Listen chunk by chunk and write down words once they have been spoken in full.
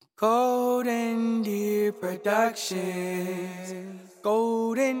Golden Deer Productions.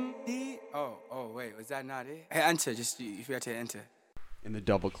 Golden Deer. Oh, wait, was that not it? Hey, enter, you forgot to enter. And the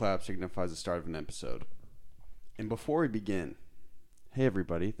double clap signifies the start of an episode. And before we begin, hey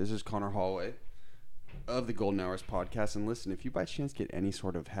everybody, this is Connor Holloway of the Golden Hours podcast. And listen, if you by chance get any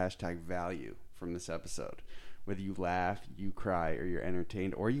sort of hashtag value from this episode, whether you laugh, you cry, or you're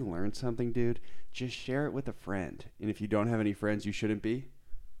entertained, or you learn something, dude, just share it with a friend. And if you don't have any friends, you shouldn't be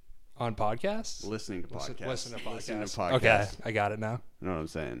on podcasts? Listening to podcasts. Listen to podcasts. Okay, I got it now. You know what I'm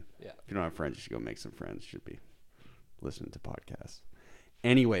saying? Yeah. If you don't have friends, you should go make some friends. You should be listening to podcasts.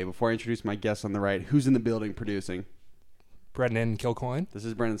 Anyway, before I introduce my guest on the right, who's in the building producing? Brendan Kilcoyne. This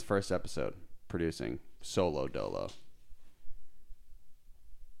is Brendan's first episode producing solo dolo.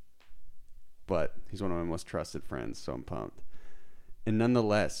 But he's one of my most trusted friends, so I'm pumped. And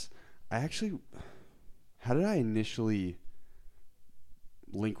nonetheless, how did I initially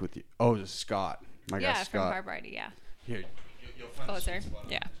link with you? Oh, it was Scott. My guy Scott. From Car Variety, yeah. Here, you'll find closer.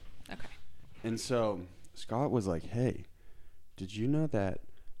 Yeah. Okay. And so Scott was like, hey, did you know that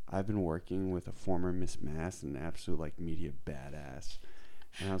I've been working with a former Miss Mass, an absolute like media badass?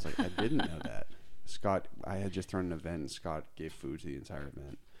 And I was like, I didn't know that. Scott, I had just thrown an event and Scott gave food to the entire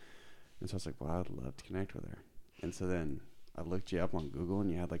event. And so I was like, well, I would love to connect with her. And so then I looked you up on Google and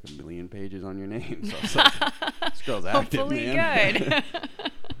you had like 1 million pages on your name. So I was like, this girl's active, hopefully man. Good.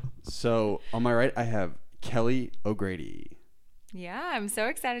 So on my right, I have Kelly O'Grady. Yeah, I'm so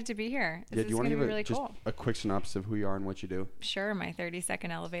excited to be here. Do you want to give really just cool. a quick synopsis of who you are and what you do? Sure, my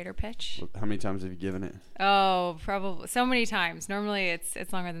 30-second elevator pitch. How many times have you given it? Oh, probably so many times. Normally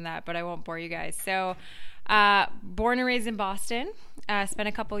it's longer than that, but I won't bore you guys. So, born and raised in Boston. Spent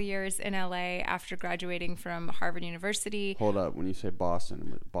a couple years in LA after graduating from Harvard University. Hold up. When you say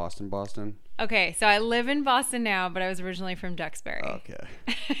Boston? Okay, so I live in Boston now, but I was originally from Duxbury.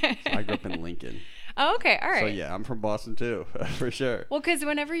 Okay. So I grew up in Lincoln. Oh, okay. All right. So, yeah, I'm from Boston, too, for sure. Well, because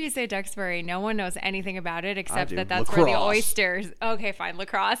whenever you say Duxbury, no one knows anything about it except that that's Lacrosse. where the oysters. Okay, fine.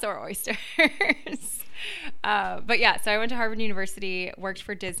 Lacrosse or oysters. But yeah, so I went to Harvard University, worked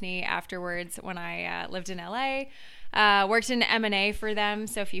for Disney afterwards when I lived in LA. Worked in M&A for them.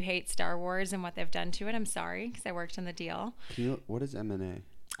 So if you hate Star Wars and what they've done to it, I'm sorry because I worked in the deal. What is M&A?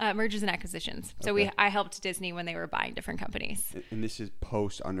 Mergers and acquisitions. So Okay. I helped Disney when they were buying different companies. And this is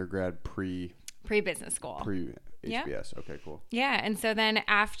post-undergrad, Pre-business school. Pre-HBS. Yeah. Okay, cool. Yeah, and so then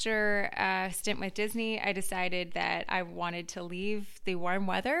after a stint with Disney, I decided that I wanted to leave the warm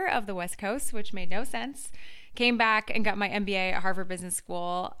weather of the West Coast, which made no sense. Came back and got my MBA at Harvard Business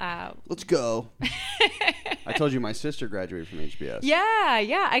School. Let's go. I told you my sister graduated from HBS.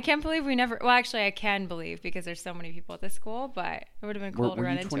 Yeah. I can't believe we never... Well, actually, I can believe because there's so many people at this school, but it would have been cool to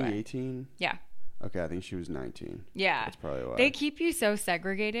run into it. Were you 2018? Yeah. Okay, I think she was 19. Yeah. That's probably why. They keep you so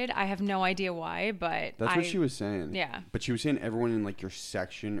segregated. I have no idea why, but That's what she was saying. Yeah. But she was saying everyone in like your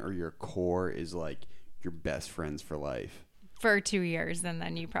section or your core is like your best friends for life. For 2 years, and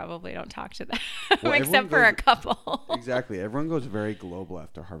then you probably don't talk to them Well, except for a couple. Exactly. Everyone goes very global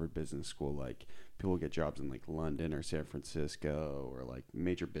after Harvard Business School. Like people get jobs in like London or San Francisco or like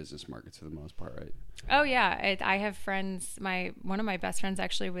major business markets for the most part, right? Oh yeah, I have friends. One of my best friends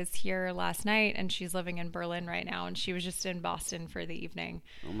actually was here last night, and she's living in Berlin right now, and she was just in Boston for the evening.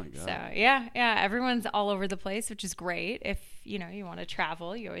 Oh my god. So yeah, everyone's all over the place, which is great. If you want to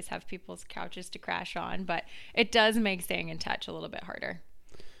travel, you always have people's couches to crash on, but it does make staying in touch a little bit harder.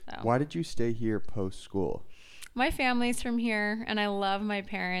 So. Why did you stay here post school? My family's from here, and I love my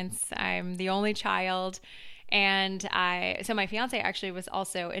parents. I'm the only child. And so my fiance actually was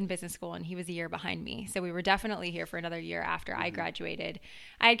also in business school, and he was a year behind me. So we were definitely here for another year after I graduated.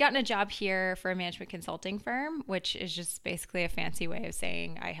 I had gotten a job here for a management consulting firm, which is just basically a fancy way of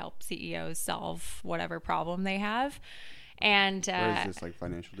saying I help CEOs solve whatever problem they have. And Where is this, like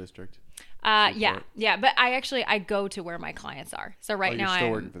financial district? Yeah. But I go to where my clients are. So right now you're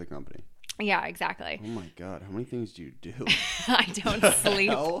still working for the company. Yeah, exactly. Oh my god, how many things do you do? I don't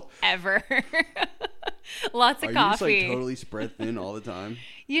sleep ever. Lots of coffee. Are you just like totally spread thin all the time?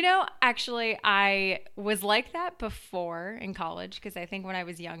 Actually, I was like that before in college because I think when I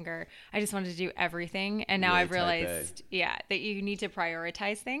was younger, I just wanted to do everything. And now Really I've realized, that you need to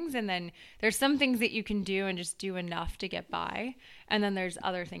prioritize things. And then there's some things that you can do and just do enough to get by. And then there's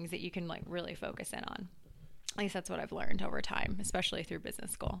other things that you can like really focus in on. At least that's what I've learned over time, especially through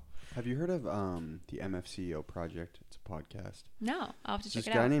business school. Have you heard of the MFCEO Project? It's a podcast. No, I'll have to check it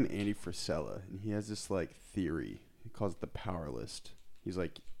out. This guy named Andy Frisella, and he has this like theory. He calls it the power list. He's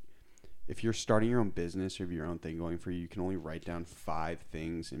like, if you're starting your own business or have your own thing going for you, you can only write down 5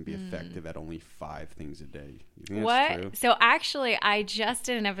 things and be effective at only 5 things a day. You think that's true? So actually, I just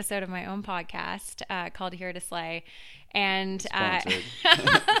did an episode of my own podcast called Here to Slay. And Sponsored.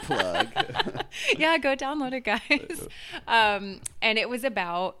 Plug. yeah, go download it, guys. And it was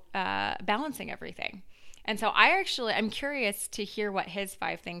about balancing everything. And so I'm curious to hear what his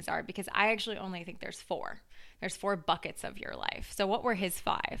 5 things are, because I actually only think there's 4. There's 4 buckets of your life. So what were his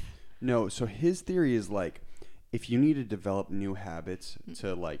 5? No, so his theory is like, if you need to develop new habits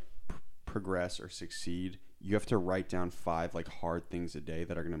to like progress or succeed, you have to write down 5 like hard things a day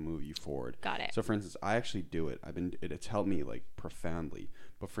that are going to move you forward. Got it. So for instance, I actually do it. It's helped me like profoundly.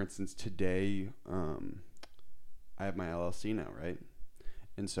 But for instance, today, I have my LLC now, right?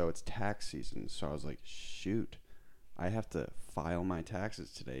 And so it's tax season. So I was like, shoot, I have to file my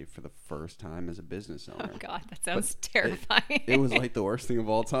taxes today for the first time as a business owner. Oh God, that sounds terrifying. It was like the worst thing of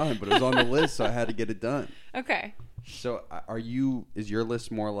all time, but it was on the list, so I had to get it done. Okay. So is your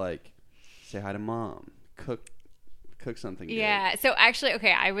list more like say hi to mom, cook something good? Yeah. So actually,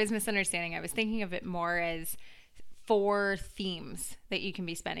 okay, I was misunderstanding. I was thinking of it more as 4 themes that you can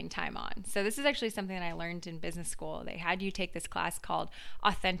be spending time on. So this is actually something that I learned in business school. They had you take this class called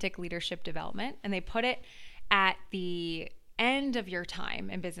Authentic Leadership Development, and they put it at the end of your time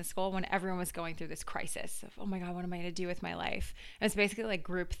in business school when everyone was going through this crisis of, oh my God, what am I going to do with my life? And it's basically like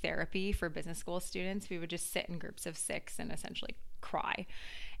group therapy for business school students. We would just sit in groups of 6 and essentially cry.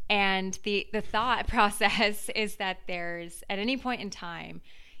 And the thought process is that there's, at any point in time,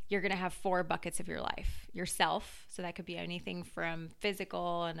 you're going to have 4 buckets of your life. Yourself, so that could be anything from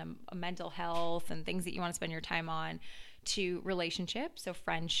physical and a mental health and things that you want to spend your time on, to relationships, so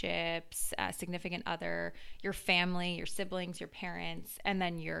friendships, significant other, your family, your siblings, your parents, and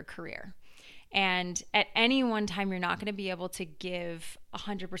then your career. And at any one time, you're not going to be able to give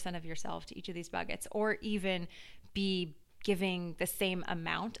 100% of yourself to each of these buckets, or even be giving the same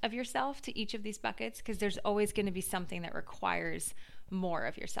amount of yourself to each of these buckets, because there's always going to be something that requires more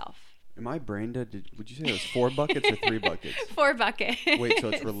of yourself. Am I brain dead? Would you say it was 4 buckets or 3 buckets? 4 buckets. Wait, so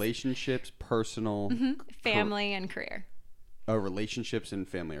it's relationships, personal, family, and career. Oh, relationships and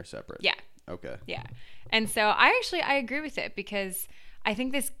family are separate. Yeah. Okay. Yeah. And so I agree with it, because I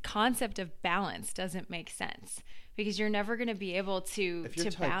think this concept of balance doesn't make sense, because you're never going to be able to If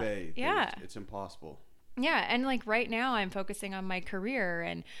you're type A, yeah, it's impossible. Yeah. And like right now I'm focusing on my career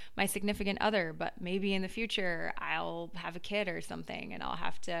and my significant other, but maybe in the future I'll have a kid or something and I'll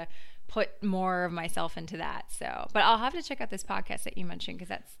have to put more of myself into that. So, but I'll have to check out this podcast that you mentioned,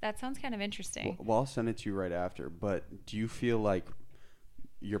 because that sounds kind of interesting. Well, I'll send it to you right after. But do you feel like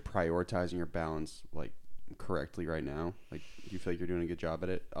you're prioritizing your balance like correctly right now? Like, do you feel like you're doing a good job at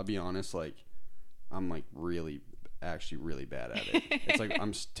it? I'll be honest, like I'm like actually really bad at it. It's like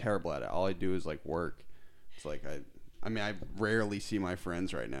I'm terrible at it. All I do is like work. It's like I mean I rarely see my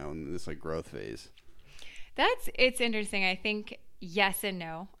friends right now in this like growth phase. It's interesting. I think yes and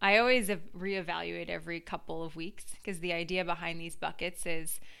no. I always reevaluate every couple of weeks, because the idea behind these buckets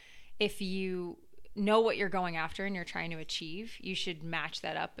is if you know what you're going after and you're trying to achieve, you should match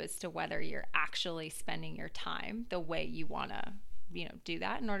that up as to whether you're actually spending your time the way you want to, do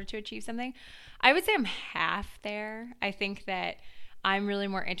that in order to achieve something. I would say I'm half there. I think that I'm really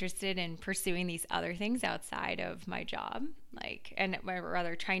more interested in pursuing these other things outside of my job, and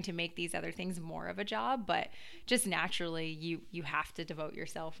rather trying to make these other things more of a job. But just naturally, you have to devote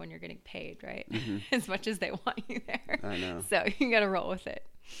yourself when you're getting paid, right? Mm-hmm. As much as they want you there. I know. So you got to roll with it.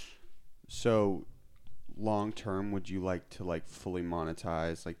 So long term, would you like to like fully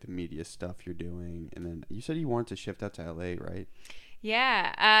monetize like the media stuff you're doing? And then you said you wanted to shift out to LA, right?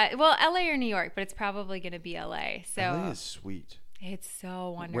 Yeah. Well, LA or New York, but it's probably going to be LA. So LA is sweet. It's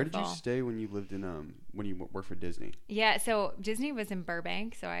so wonderful. Where did you stay when you lived in when you worked for Disney? Yeah, so Disney was in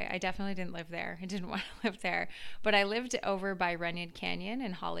Burbank, so I definitely didn't live there. I didn't want to live there, but I lived over by Runyon Canyon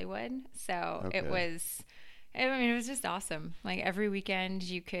in Hollywood. So Okay. it was just awesome. Like every weekend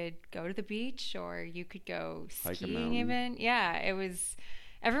you could go to the beach or you could go Hike a skiing mountain. even. Yeah,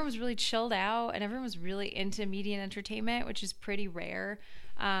 everyone was really chilled out and everyone was really into media and entertainment, which is pretty rare.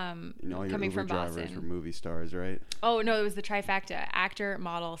 All your coming Uber from drivers Boston. were movie stars, right? Oh no, it was the trifecta: actor,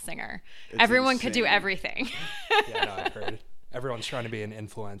 model, singer. It's Everyone could do insane. everything. Yeah, no, I've heard. Everyone's trying to be an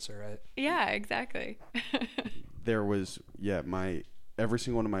influencer, right? Yeah, exactly. There was every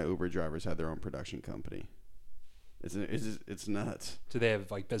single one of my Uber drivers had their own production company. It's nuts. Do they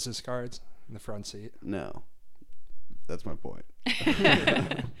have like business cards in the front seat? No, that's my point.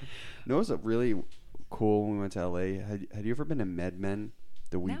 No, it was really cool when we went to LA. Had you ever been to MedMen,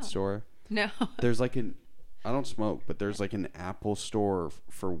 the weed No. store? No. There's like I don't smoke, but there's like an Apple store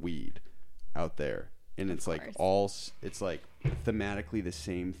for weed. out there, and it's like it's like thematically the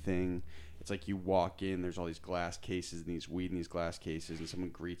same thing. It's like you walk in, there's all these glass cases and these weed in these glass cases, and someone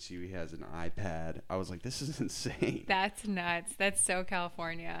greets you. He has an iPad. I was like, this is insane. That's nuts. That's so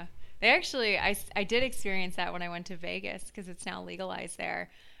California. They actually, I did experience that when I went to Vegas because it's now legalized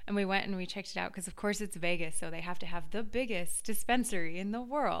there. And we went and we checked it out because, of course, it's Vegas. So they have to have the biggest dispensary in the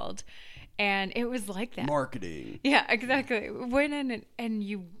world. And it was like that. Marketing. Yeah, exactly. Went in and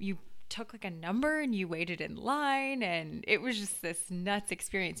you took like a number and you waited in line. And it was just this nuts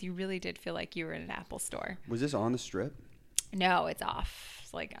experience. You really did feel like you were in an Apple store. Was this on the Strip? No, it's off.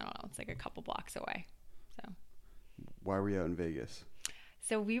 It's like, I don't know, it's like a couple blocks away. So. Why were you out in Vegas?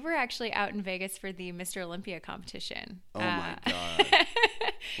 So we were actually out in Vegas for the Mr. Olympia competition. Oh my God.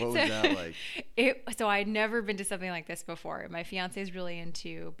 What was that like? So I'd never been to something like this before. My fiance is really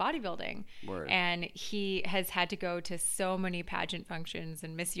into bodybuilding. Word. And he has had to go to so many pageant functions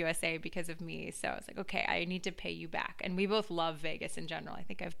and Miss USA because of me. So I was like, okay, I need to pay you back. And we both love Vegas in general. I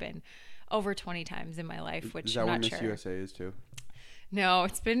think I've been over 20 times in my life, which Is that I'm where not Miss sure. USA is too? No,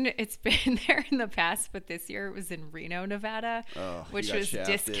 it's been there in the past, but this year it was in Reno, Nevada, Oh, which you got was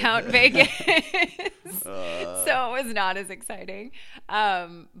shafted. discount Vegas. So it was not as exciting.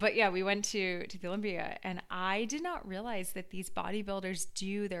 But yeah, we went to the Olympia, and I did not realize that these bodybuilders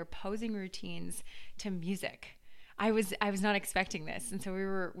do their posing routines to music. I was not expecting this, and so we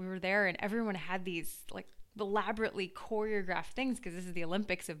were there, and everyone had these like elaborately choreographed things because this is the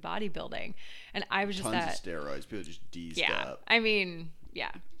Olympics of bodybuilding, and I was just Tons of steroids. People just deezed up. I mean,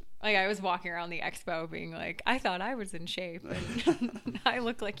 yeah. Like I was walking around the expo being like, I thought I was in shape, and I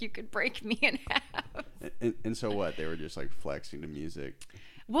look like you could break me in half. And so what? They were just like flexing to music.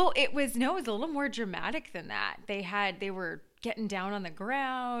 Well, it was a little more dramatic than that. They were getting down on the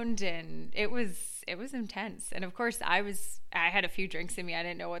ground, and it was intense. And of course, I had a few drinks in me. I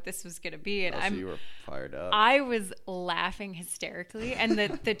didn't know what this was going to be, and So you were fired up. I was laughing hysterically, and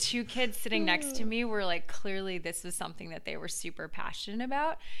the two kids sitting next to me were like, clearly this was something that they were super passionate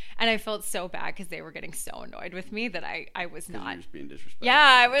about, and I felt so bad because they were getting so annoyed with me that I was You were not. just being disrespectful. Yeah,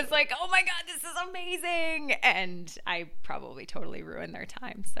 I was like, oh my God, this is amazing. And I probably totally ruined their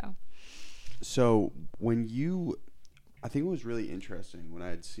time. So I think it was really interesting when I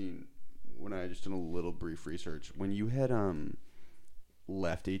had just done a little brief research. When you had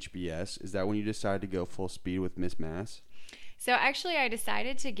left HBS, is that when you decided to go full speed with Miss Mass? So actually, I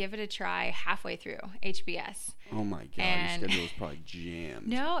decided to give it a try halfway through HBS. Oh my God, And- your schedule was probably jammed.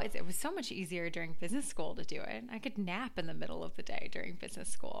 No, it was so much easier during business school to do it. I could nap in the middle of the day during business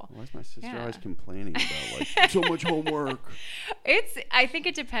school. Why is my sister Yeah. always complaining about like so much homework? I think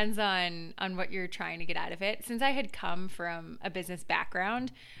it depends on what you're trying to get out of it. Since I had come from a business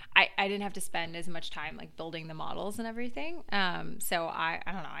background, I didn't have to spend as much time like building the models and everything. So I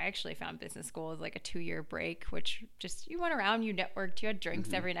don't know. I actually found business school as like a 2-year break, which just you went around, you networked, you had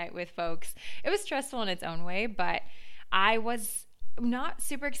drinks every night with folks. It was stressful in its own way, but I was not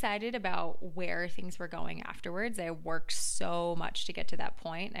super excited about where things were going afterwards. I worked so much to get to that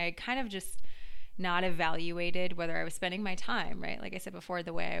point. I kind of just not evaluated whether I was spending my time, right? Like I said before,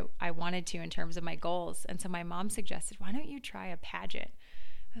 the way I wanted to in terms of my goals. And so my mom suggested, why don't you try a pageant?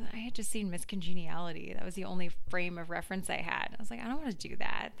 I had just seen Miss Congeniality. That was the only frame of reference I had. I was like, I don't want to do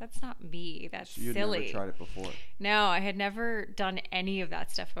that. That's not me. That's So you had silly. never tried it before. No, I had never done any of that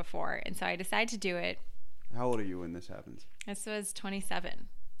stuff before. And so I decided to do it. How old are you when this happens? This was 27.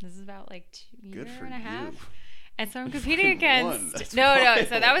 This is about like 2 Good year for and a half. you. And so I'm competing Fucking won. against. That's No. wild.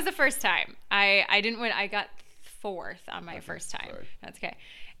 So that was the first time. I didn't win. I got 4th on my Okay, first time. sorry. That's okay.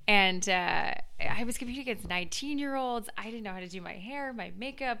 And I was competing against 19-year-olds. I didn't know how to do my hair, my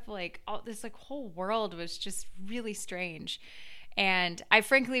makeup. Like all this, like whole world was just really strange. And I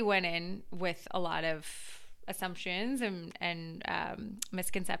frankly went in with a lot of assumptions and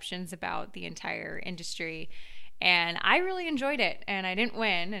misconceptions about the entire industry. And I really enjoyed it, and I didn't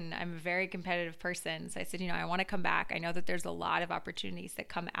win, and I'm a very competitive person. So I said, I want to come back. I know that there's a lot of opportunities that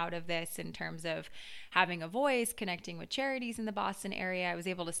come out of this in terms of having a voice, connecting with charities in the Boston area. I was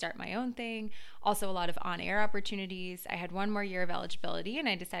able to start my own thing. Also a lot of on-air opportunities. I had 1 more year of eligibility, and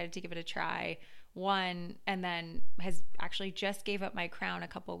I decided to give it a try. And then has actually just gave up my crown a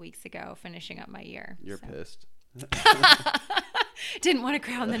couple weeks ago, finishing up my year. You're So. pissed. Didn't want to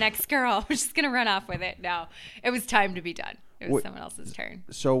crown the next girl. I'm just going to run off with it. No, it was time to be done. It was What- someone else's turn.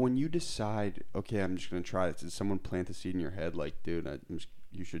 So when you decide, okay, I'm just gonna try this, did someone plant the seed in your head, like, dude,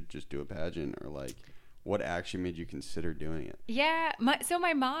 you should just do a pageant, or like, what actually made you consider doing it? Yeah. So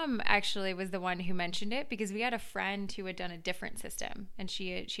my mom actually was the one who mentioned it because we had a friend who had done a different system, and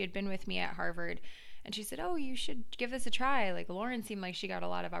she had been with me at Harvard And she said, oh, you should give this a try. Like Lauren seemed like she got a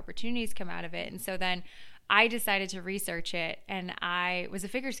lot of opportunities come out of it. And so then I decided to research it, and I was a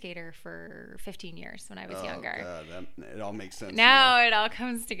figure skater for 15 years when I was younger. God, it all makes sense. Now it all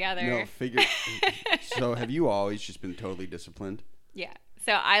comes together. No, figure. So have you always just been totally disciplined? Yeah.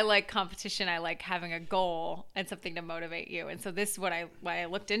 So I like competition. I like having a goal and something to motivate you. And so this is when I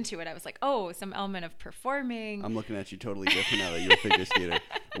looked into it. I was like, oh, some element of performing. I'm looking at you totally different now that you're a figure skater.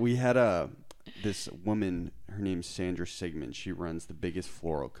 We had this woman, her name's Sandra Sigmund. She runs the biggest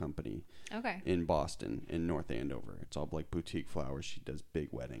floral company in Boston, in North Andover. It's all like boutique flowers. She does big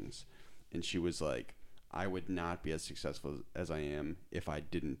weddings. And she was like, I would not be as successful as I am if I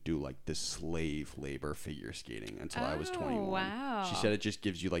didn't do like this slave labor figure skating until I was 21. Wow. She said it just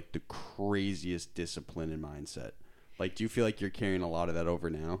gives you like the craziest discipline and mindset. Like, do you feel like you're carrying a lot of that over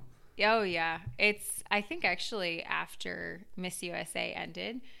now? Oh, yeah. I think actually after Miss USA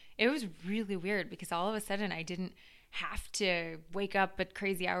ended, it was really weird because all of a sudden I didn't have to wake up at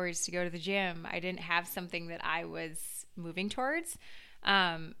crazy hours to go to the gym. I didn't have something that I was moving towards.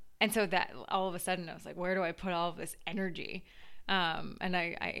 And so that all of a sudden I was like, where do I put all of this energy? And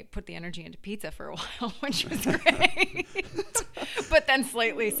I put the energy into pizza for a while, which was great, but then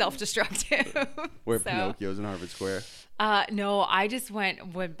slightly self-destructive. Where Pinocchio's in Harvard Square. No, I just went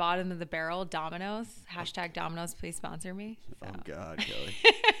bottom of the barrel, Domino's. # Domino's, please sponsor me. So. Oh God, Kelly.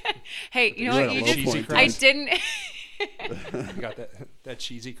 Hey, you know what? You just, I didn't. You got that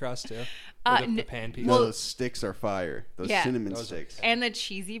cheesy crust too? The pan pizza? No, those sticks are fire. Those cinnamon sticks. And the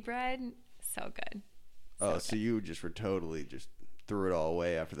cheesy bread, so good. So you just were totally just threw it all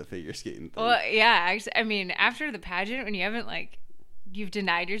away after the figure skating thing. Well, yeah. Actually, I mean, after the pageant, when you haven't you've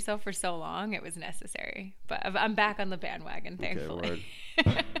denied yourself for so long, it was necessary. But I'm back on the bandwagon, thankfully.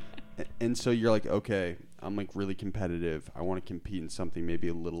 Okay, word. And so you're like, okay, I'm like really competitive. I want to compete in something maybe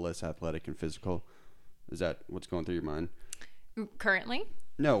a little less athletic and physical. Is that what's going through your mind? Currently?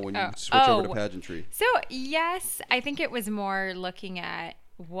 No, when you switch over to pageantry. So, yes, I think it was more looking at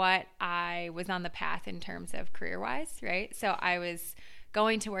what I was on the path in terms of career-wise, right? So I was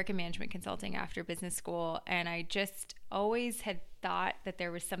going to work in management consulting after business school, and I just always had thought that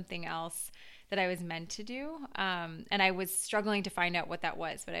there was something else that I was meant to do. And I was struggling to find out what that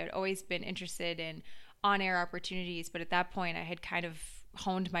was, but I had always been interested in on-air opportunities. But at that point, I had kind of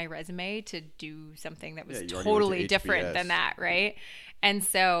honed my resume to do something that was totally different than that, right? And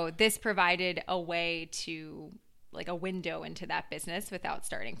so this provided a way to like a window into that business without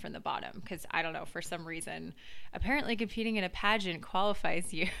starting from the bottom. Because I don't know, for some reason, apparently competing in a pageant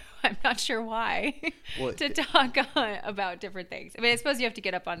qualifies you. I'm not sure why to talk about different things. I mean, I suppose you have to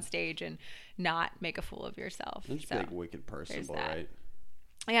get up on stage and not make a fool of yourself. And just be like wicked personable, right?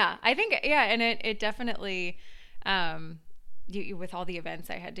 Yeah, I think, and it definitely, with all the events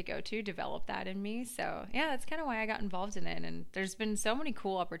I had to go to, developed that in me. So yeah, that's kind of why I got involved in it. And there's been so many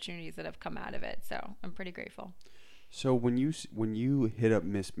cool opportunities that have come out of it. So I'm pretty grateful. So when you hit up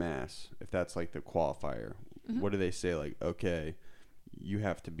Miss Mass, if that's like the qualifier, what do they say? Like, okay, you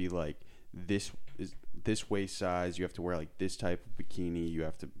have to be like this waist size. You have to wear like this type of bikini. You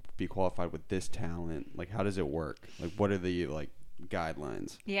have to be qualified with this talent. Like, how does it work? Like, what are the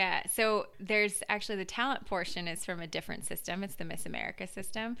guidelines? Yeah, so there's actually the talent portion is from a different system. It's the Miss America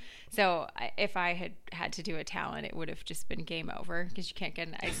system. So if I had to do a talent, it would have just been game over because you can't get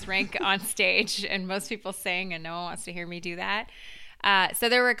an ice rink on stage, and most people sing, and no one wants to hear me do that. So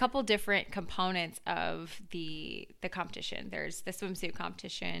there were a couple different components of the competition. There's the swimsuit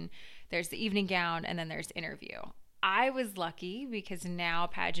competition, there's the evening gown, and then there's interview. I was lucky because now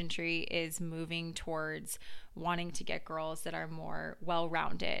pageantry is moving towards wanting to get girls that are more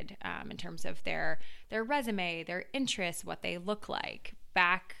well-rounded in terms of their resume, their interests, what they look like.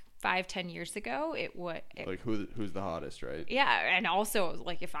 Back 5-10 years ago, who's the hottest, right? Yeah, and also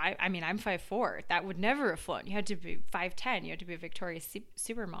like I'm 5'4", that would never have flown. You had to be 5'10", you had to be a Victoria's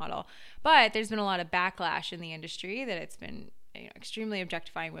Supermodel. But there's been a lot of backlash in the industry that it's been extremely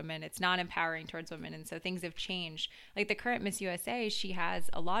objectifying women. It's not empowering towards women, and so things have changed. Like the current Miss USA, she has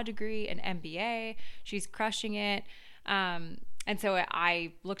a law degree, an MBA, she's crushing it. And so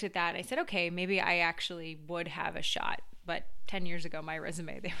I looked at that and I said, okay, maybe I actually would have a shot. But 10 years ago, my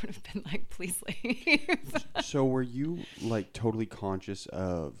resume, they would have been like, please leave. So were you like totally conscious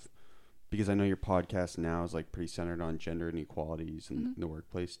of, because I know your podcast now is like pretty centered on gender inequalities in the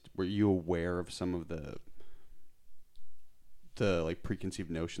workplace. Were you aware of some of the like preconceived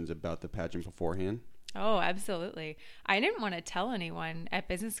notions about the pageant beforehand? Oh, absolutely. I didn't want to tell anyone at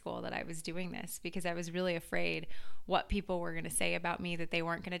business school that I was doing this because I was really afraid what people were going to say about me, that they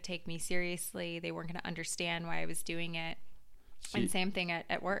weren't going to take me seriously. They weren't going to understand why I was doing it. And same thing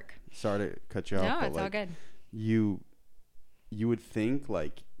at work. Sorry to cut you off. No, but it's all good. You would think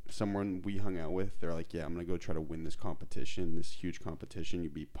like someone we hung out with, they're like, yeah, I'm going to go try to win this competition, this huge competition.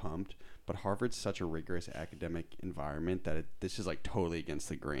 You'd be pumped. But Harvard's such a rigorous academic environment that this is like totally against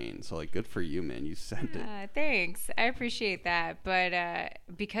the grain. So like, good for you, man. You sent it. Thanks. I appreciate that. But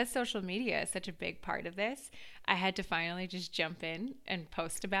because social media is such a big part of this, I had to finally just jump in and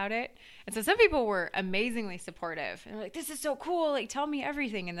post about it. And so some people were amazingly supportive and were like, this is so cool. Like, tell me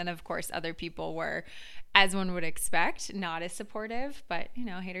everything. And then, of course, other people were, as one would expect, not as supportive. But,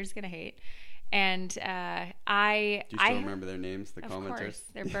 haters gonna hate. And Do you still remember their names, the commenters? Of course.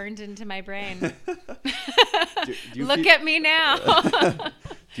 They're burned into my brain. do you Look at me now.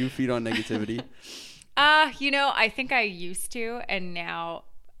 Do you feed on negativity? I think I used to. And now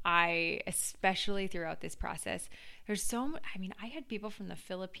especially throughout this process, there's so much. I had people from the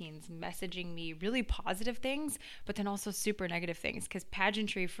Philippines messaging me really positive things, but then also super negative things, because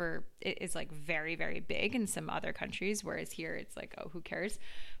pageantry is like very, very big in some other countries, whereas here it's like, oh, who cares?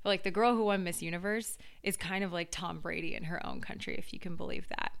 But like the girl who won Miss Universe is kind of like Tom Brady in her own country, if you can believe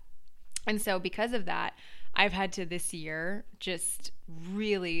that. And so because of that, I've had to this year just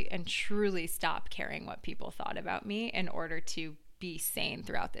really and truly stop caring what people thought about me in order to be sane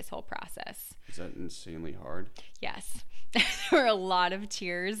throughout this whole process. Is that insanely hard? Yes. There were a lot of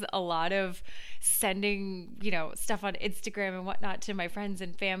tears, a lot of sending, stuff on Instagram and whatnot to my friends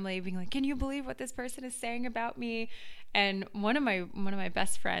and family, being like, can you believe what this person is saying about me? And one of my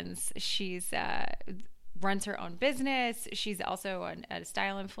best friends, she's runs her own business. She's also a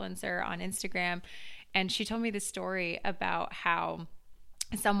style influencer on Instagram. And she told me this story about how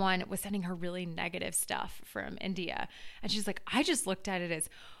someone was sending her really negative stuff from India. And she's like, I just looked at it as,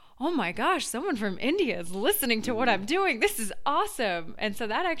 oh my gosh, someone from India is listening to what I'm doing. This is awesome. And so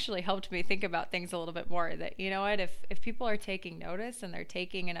that actually helped me think about things a little bit more, that, you know what, if people are taking notice and they're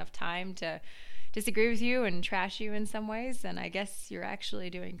taking enough time to disagree with you and trash you in some ways, then I guess you're actually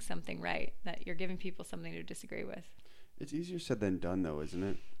doing something right, that you're giving people something to disagree with. It's easier said than done, though, isn't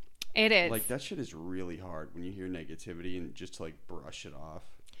it? It is. Like, that shit is really hard when you hear negativity and just to, like, brush it off.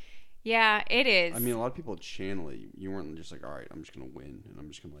 Yeah, it is. A lot of people channel it. You weren't just like, all right, I'm just going to win and I'm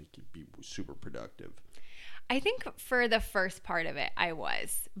just going to, like, be super productive. I think for the first part of it, I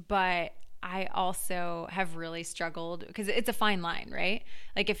was. But I also have really struggled, because it's a fine line, right?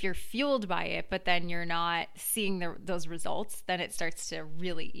 Like, if you're fueled by it, but then you're not seeing those results, then it starts to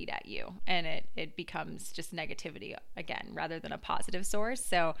really eat at you. And it becomes just negativity again, rather than a positive source.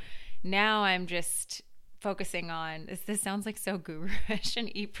 So now I'm just focusing on, this sounds like so guru-ish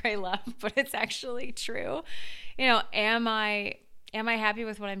and eat, pray, love, but it's actually true. Am I happy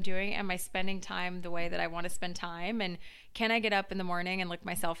with what I'm doing? Am I spending time the way that I want to spend time? And can I get up in the morning and look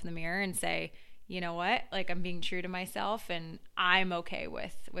myself in the mirror and say, you know what, like, I'm being true to myself and I'm okay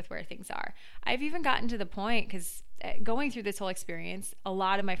with where things are. I've even gotten to the point, because going through this whole experience, a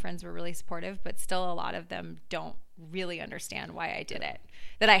lot of my friends were really supportive, but still a lot of them don't really understand why I did it,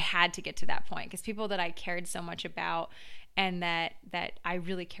 that I had to get to that point, because people that I cared so much about and that I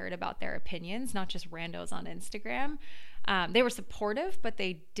really cared about their opinions, not just randos on Instagram. They were supportive, but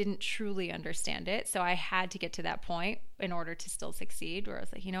they didn't truly understand it. So I had to get to that point in order to still succeed, where I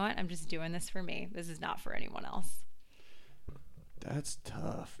was like, you know what? I'm just doing this for me. This is not for anyone else. That's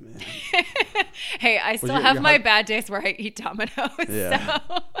tough, man. Hey, I still have my bad days where I eat Domino's. Yeah.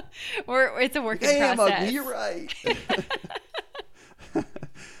 So it's a work in process. Ugly, you're right.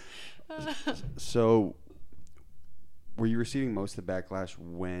 So were you receiving most of the backlash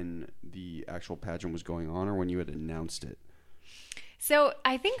when the actual pageant was going on, or when you had announced it? So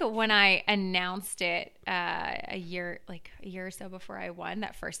I think when I announced it a year or so before I won,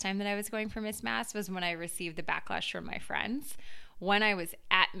 that first time that I was going for Miss Mass, was when I received the backlash from my friends. When I was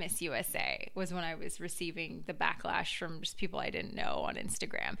at Miss USA was when I was receiving the backlash from just people I didn't know on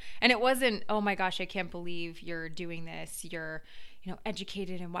Instagram. And it wasn't, oh my gosh, I can't believe you're doing this. You're,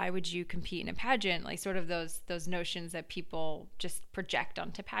 educated, and why would you compete in a pageant? Like, sort of those notions that people just project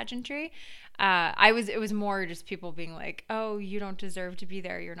onto pageantry. It was more just people being like, oh, you don't deserve to be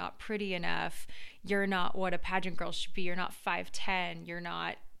there. You're not pretty enough. You're not what a pageant girl should be. You're not 5'10". You're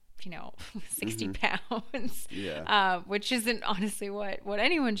not 60 pounds, which isn't honestly what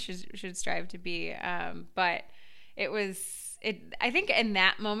anyone should strive to be. But I think in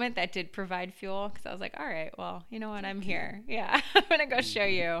that moment that did provide fuel, because I was like, all right, well, you know what, I'm here. Yeah, I'm gonna go show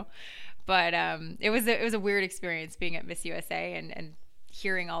you. But it was a weird experience being at Miss USA and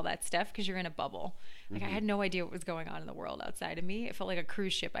hearing all that stuff because you're in a bubble. Like I had no idea what was going on in the world outside of me. It felt like a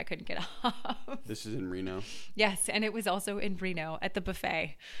cruise ship I couldn't get off. This is in Reno. Yes, and it was also in Reno at the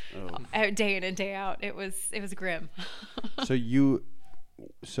buffet, day in and day out. It was grim.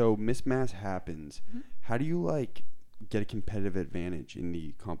 So Miss Mass happens. How do you like get a competitive advantage in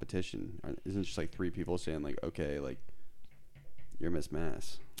the competition? Isn't it just like 3 people saying like, okay, like you're Miss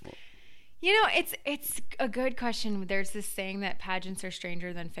Mass? Well, You know, it's a good question. There's this saying that pageants are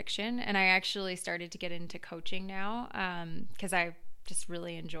stranger than fiction, and I actually started to get into coaching now because I just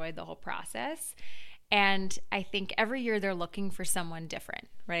really enjoyed the whole process. And I think every year they're looking for someone different,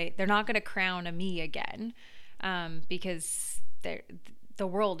 right? They're not going to crown a me again because the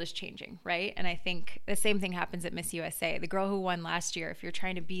world is changing, right? And I think the same thing happens at Miss USA. The girl who won last year, if you're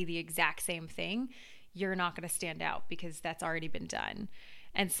trying to be the exact same thing, you're not going to stand out because that's already been done.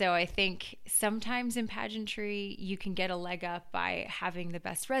 And so I think sometimes in pageantry, you can get a leg up by having the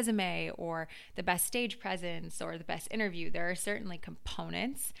best resume or the best stage presence or the best interview. There are certainly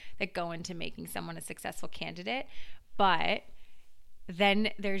components that go into making someone a successful candidate, but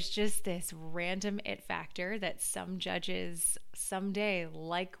then there's just this random it factor that some judges someday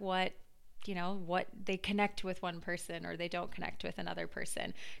like what they connect with one person or they don't connect with another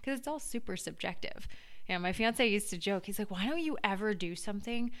person, because it's all super subjective. You know, my fiance used to joke, he's like, why don't you ever do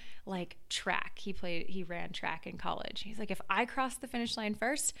something like track? He ran track in college. He's like, if I cross the finish line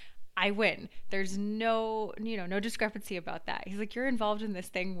first, I win. There's no discrepancy about that. He's like, you're involved in this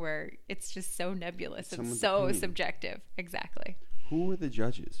thing where it's just so nebulous and so subjective. Exactly. Who were the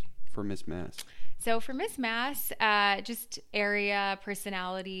judges for Miss Mass? So for Miss Mass, just area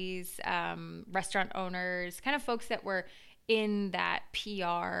personalities, restaurant owners, kind of folks that were in that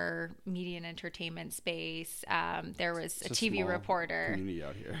PR, media and entertainment space. There was a TV reporter. Community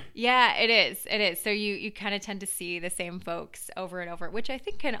out here. Yeah, it is. So you kind of tend to see the same folks over and over, which I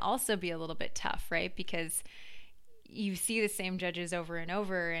think can also be a little bit tough, right? Because you see the same judges over and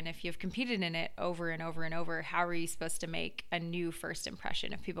over, and if you've competed in it over and over and over, how are you supposed to make a new first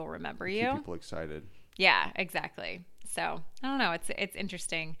impression if people remember you? Keep people excited. Yeah, exactly. So I don't know. It's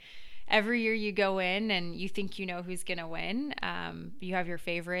interesting. Every year you go in and you think you know who's going to win. You have your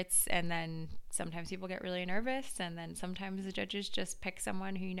favorites, and then sometimes people get really nervous, and then sometimes the judges just pick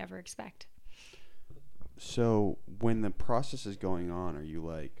someone who you never expect. So when the process is going on, are you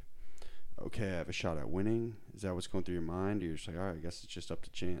like, okay, I have a shot at winning? Is that what's going through your mind? Or you're just like, all right, I guess it's just up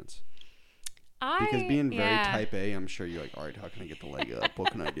to chance? Because being very type A, I'm sure you're like, all right, how can I get the leg up?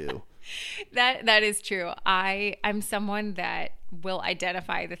 What can I do? That is true. I'm someone that will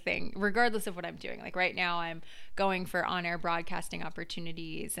identify the thing regardless of what I'm doing. Like right now I'm going for on-air broadcasting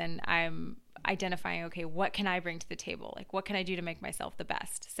opportunities, and I'm identifying, okay, what can I bring to the table? Like what can I do to make myself the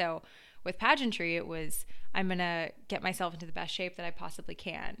best? So with pageantry, it was, I'm going to get myself into the best shape that I possibly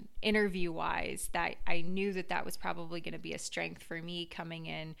can. Interview-wise, that I knew that was probably going to be a strength for me coming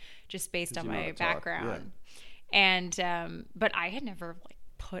in just based on my background. Yeah. And, but I had never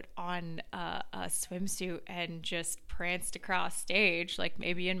put on a swimsuit and just pranced across stage, like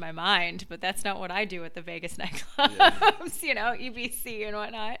maybe in my mind, but that's not what I do at the Vegas nightclubs, EBC and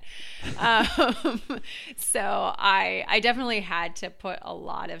whatnot. So I definitely had to put a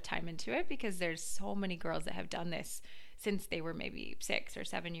lot of time into it because there's so many girls that have done this since they were maybe 6 or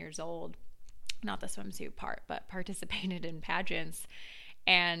 7 years old. Not the swimsuit part, but participated in pageants.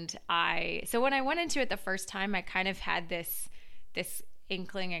 And so when I went into it the first time, I kind of had this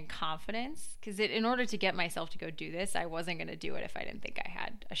inkling and confidence, because in order to get myself to go do this, I wasn't going to do it if I didn't think I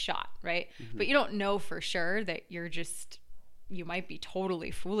had a shot, right? Mm-hmm. But you don't know for sure that you might be totally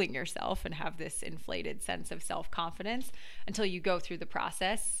fooling yourself and have this inflated sense of self-confidence until you go through the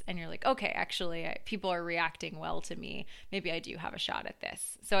process and you're like, okay, actually people are reacting well to me. Maybe I do have a shot at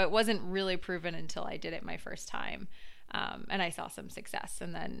this. So it wasn't really proven until I did it my first time. And I saw some success.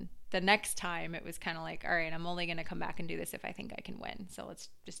 And then the next time it was kind of like, all right, I'm only going to come back and do this if I think I can win. So let's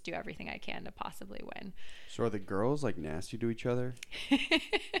just do everything I can to possibly win. So are the girls like nasty to each other?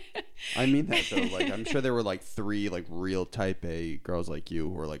 I mean that though. Like I'm sure there were like 3 like real type A girls like you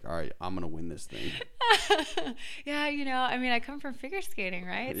who were like, all right, I'm going to win this thing. Yeah, I mean, I come from figure skating,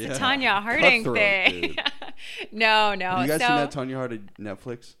 right? It's a Tanya Harding thing. No. Have you guys seen that Tanya Harding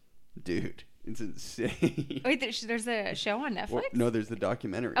Netflix? Dude. It's insane. Wait, there's a show on Netflix? No, there's the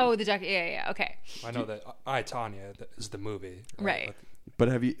documentary. Oh, the yeah, okay. I know that I, Tanya is the movie. Right. But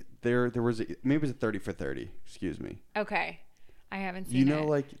have you, there was, maybe it was a 30 for 30, excuse me. Okay. I haven't seen it. You know,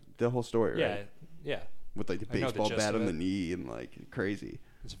 like, the whole story, right? Yeah. With, like, the baseball bat on the knee and, like, crazy.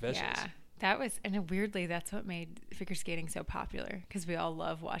 It's vicious. Yeah. That was, and weirdly, that's what made figure skating so popular, because we all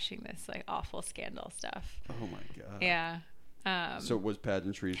love watching this, like, awful scandal stuff. Oh, my God. Yeah. So was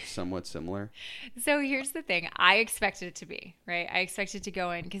pageantry somewhat similar? So here's the thing. I expected it to be, right? I expected to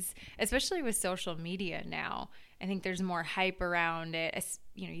go in because especially with social media now, I think there's more hype around it.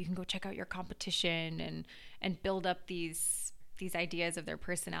 You know, you can go check out your competition and build up these ideas of their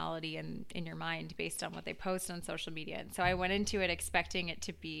personality and in your mind based on what they post on social media. And so I went into it expecting it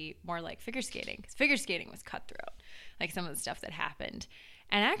to be more like figure skating, because figure skating was cutthroat, like some of the stuff that happened.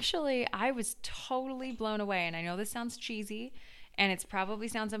 And actually, I was totally blown away. And I know this sounds cheesy and it probably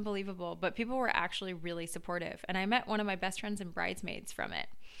sounds unbelievable, but people were actually really supportive. And I met one of my best friends and bridesmaids from it.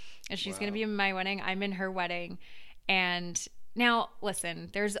 And she's going to be in my wedding. I'm in her wedding. And now, listen,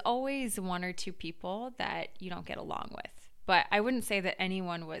 there's always one or two people that you don't get along with. But I wouldn't say that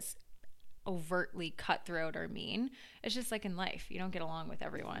anyone was overtly cutthroat or mean. It's just like in life. You don't get along with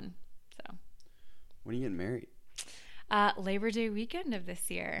everyone. So, when are you getting married? Labor Day weekend of this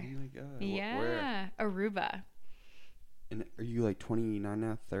year. Oh my God. Yeah. Where? Aruba. And are you like 29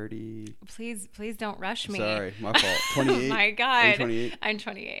 now, 30? Please don't rush me. Sorry, my fault. 28? Oh my God. Are you 28? I'm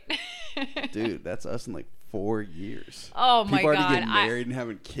 28. Dude, that's us in like 4 years. Oh my People God. already getting married and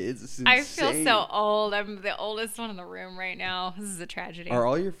having kids. This is I insane. feel so old. I'm the oldest one in the room right now. This is a tragedy. Are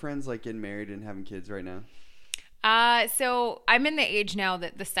all your friends like getting married and having kids right now? So I'm in the age now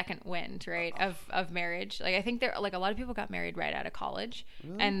that the second wind, right, of marriage. Like I think there, like a lot of people got married right out of college,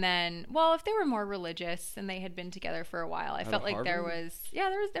 Really? and then, well, if they were more religious and they had been together for a while, I felt like there was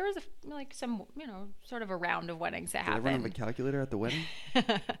like some, sort of a round of weddings that Did everyone have a happened. calculator at the wedding?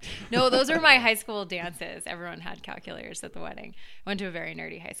 No, those were my high school dances. Everyone had calculators at the wedding. I went to a very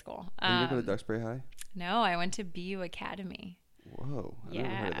nerdy high school. Did you go to Duxbury High? No, I went to BU Academy. Whoa, I never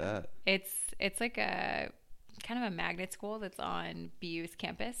heard of that. It's like a kind of a magnet school that's on BU's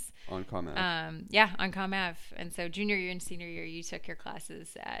campus. On ComAv. On ComAv. And so junior year and senior year, you took your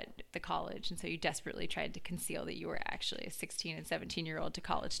classes at the college. And so you desperately tried to conceal that you were actually a 16 and 17-year-old to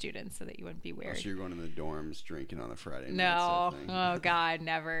college students so that you wouldn't be weird. So you're going to the dorms drinking on a Friday night. No. Sort of thing. Oh, God,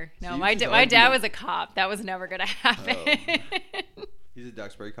 never. No, So my dad was a cop. That was never going to happen. Oh. He's a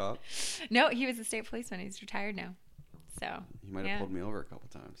Duxbury cop? No, he was a state policeman. He's retired now. So He might have pulled me over a couple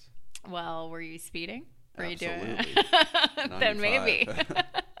times. Well, were you speeding? Were Absolutely. you doing it? Then maybe.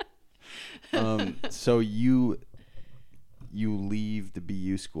 So you leave the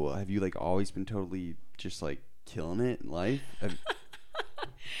BU school. Have you like always been totally just like killing it in life?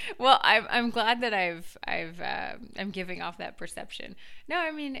 Well, I'm glad that I'm giving off that perception. No,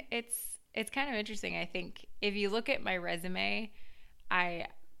 I mean it's kind of interesting. I think if you look at my resume,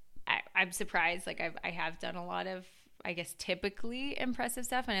 I'm surprised. Like I have done a lot of, I guess, typically impressive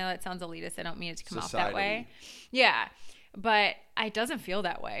stuff. I know that sounds elitist. I don't mean it to come off that way. Yeah. But it doesn't feel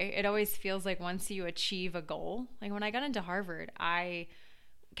that way. It always feels like once you achieve a goal, like when I got into Harvard, I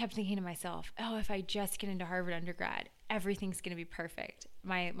kept thinking to myself, oh, if I just get into Harvard undergrad, everything's going to be perfect.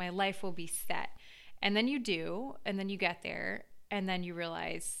 My life will be set. And then you do, and then you get there, and then you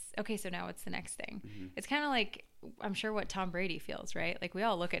realize, okay, so now what's the next thing? Mm-hmm. It's kind of like, I'm sure what Tom Brady feels, right? Like we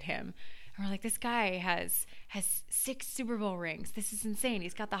all look at him and we're like, this guy has 6 Super Bowl rings. This is insane.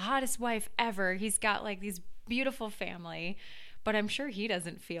 He's got the hottest wife ever. He's got like these beautiful family, but I'm sure he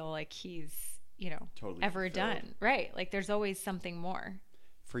doesn't feel like he's, totally ever fulfilled. Done. Right. Like there's always something more.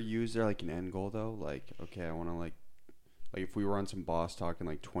 For you, is there like an end goal though? Like, okay, I want to like if we were on some Boss Talk in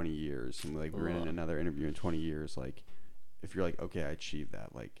like 20 years and like we're in another interview in 20 years, like if you're like, okay, I achieved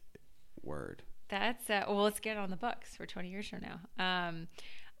that, like word. That's well, let's get it on the books for 20 years from now.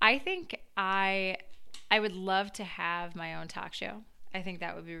 I think I would love to have my own talk show. I think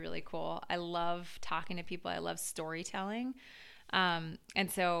that would be really cool. I love talking to people. I love storytelling. And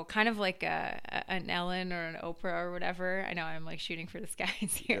so kind of like an Ellen or an Oprah or whatever. I know I'm like shooting for the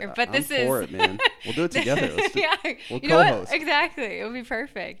skies here, yeah, but this I'm for it, man. We'll do it together. We'll co-host. Exactly. It would be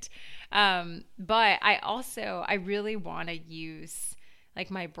perfect. But I really want to use like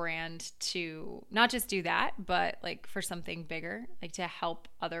my brand to not just do that, but like for something bigger, like to help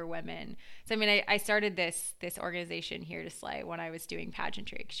other women. So I mean, I started this organization Here to Slay when I was doing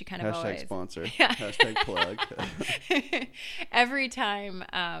pageantry, because you kind of always sponsor, hashtag plug. Every time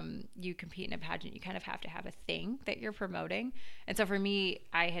you compete in a pageant, you kind of have to have a thing that you're promoting. And so for me,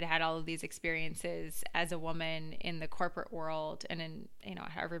 I had all of these experiences as a woman in the corporate world and in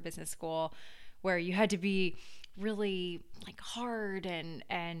at Harvard Business School, where you had to be really like hard and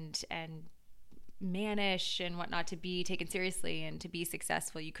mannish and whatnot to be taken seriously and to be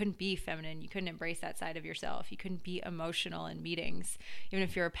successful. You couldn't be feminine. You couldn't embrace that side of yourself. You couldn't be emotional in meetings. Even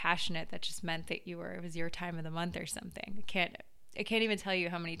if you were passionate, that just meant that it was your time of the month or something. I can't even tell you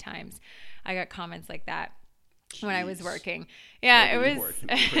how many times I got comments like that. Jeez. When I was working. Yeah, it was.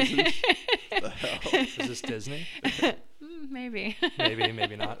 The hell? Is this Disney? Maybe.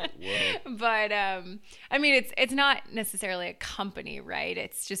 maybe not. Whoa. But I mean, it's not necessarily a company, right?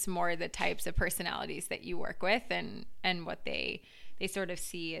 It's just more the types of personalities that you work with and what they sort of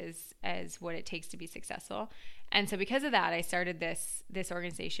see as what it takes to be successful. And so because of that, I started this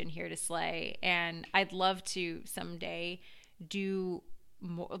organization, Here to Slay, and I'd love to someday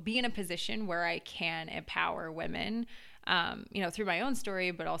be in a position where I can empower women, through my own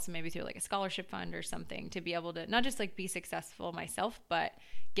story, but also maybe through like a scholarship fund or something, to be able to not just like be successful myself, but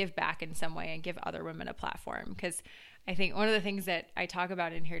give back in some way and give other women a platform. Because I think one of the things that I talk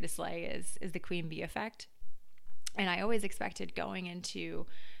about in Here to Slay is the queen bee effect. And I always expected going into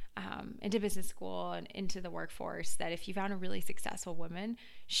business school and into the workforce that if you found a really successful woman,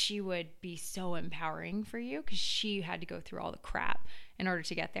 she would be so empowering for you because she had to go through all the crap in order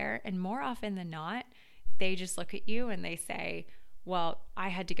to get there. And more often than not, they just look at you and they say, well, I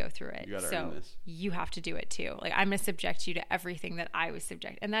had to go through it, so you have to do it too. Like, I'm going to subject you to everything that I was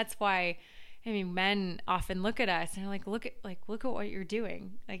subject. And that's why, I mean, men often look at us and are like, look at what you're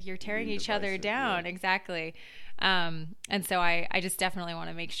doing. Like, you're tearing each other down. Yeah. Exactly. And so I just definitely want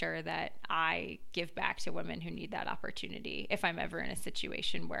to make sure that I give back to women who need that opportunity if I'm ever in a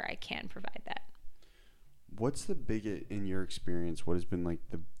situation where I can provide that. What's the biggest, in your experience, what has been like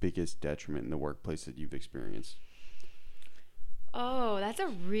the biggest detriment in the workplace that you've experienced? Oh, that's a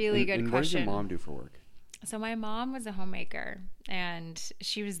really good question. What does your mom do for work? So my mom was a homemaker, and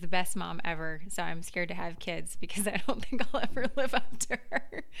she was the best mom ever. So I'm scared to have kids because I don't think I'll ever live up to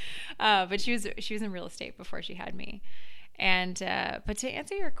her. But she was in real estate before she had me. And but to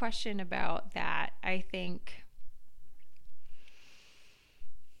answer your question about that, I think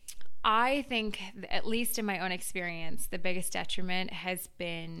at least in my own experience, the biggest detriment has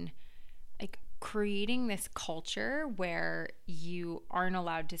been like creating this culture where you aren't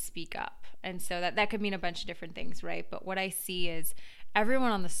allowed to speak up. And so that could mean a bunch of different things, right? But what I see is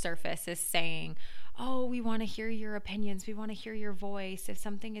everyone on the surface is saying, oh, we want to hear your opinions. We want to hear your voice. If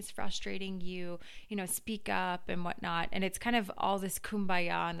something is frustrating you, speak up and whatnot. And it's kind of all this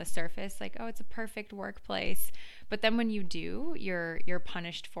kumbaya on the surface, like, oh, it's a perfect workplace. But then when you do, you're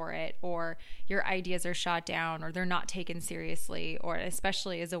punished for it, or your ideas are shot down, or they're not taken seriously, or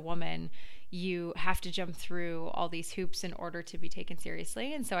especially as a woman, you have to jump through all these hoops in order to be taken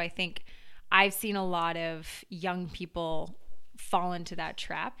seriously. And so I think I've seen a lot of young people fall into that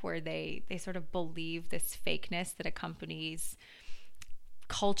trap where they sort of believe this fakeness that a company's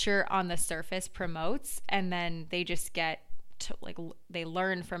culture on the surface promotes, and then they just get to, they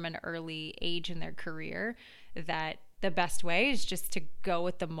learn from an early age in their career that the best way is just to go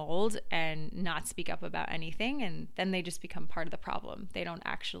with the mold and not speak up about anything, and then they just become part of the problem. They don't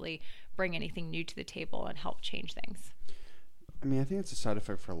actually bring anything new to the table and help change things. I mean, I think it's a side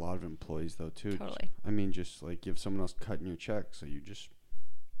effect for a lot of employees, though, too. Totally. I mean, just like give someone else cutting your check, so you just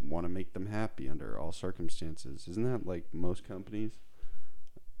want to make them happy under all circumstances. Isn't that like most companies?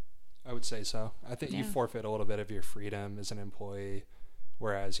 I would say so. I think you forfeit a little bit of your freedom as an employee,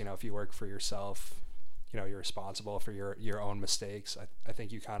 whereas, if you work for yourself, you're responsible for your own mistakes. I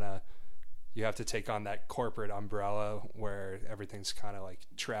think you have to take on that corporate umbrella where everything's kind of like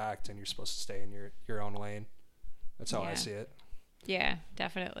tracked and you're supposed to stay in your own lane. That's how I see it. Yeah,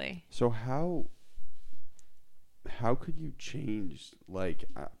 definitely. So how could you change, like,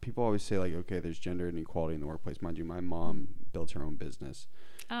 people always say, like, okay, there's gender inequality in the workplace. Mind you, my mom built her own business.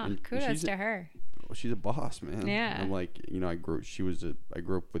 Oh, and kudos to her. She's a boss, man. Yeah. And like, I grew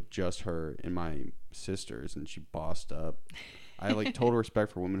up with just her and my sisters, and she bossed up. I have like total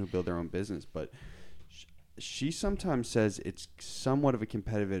respect for women who build their own business, but she sometimes says it's somewhat of a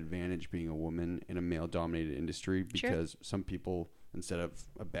competitive advantage being a woman in a male-dominated industry because some people, instead of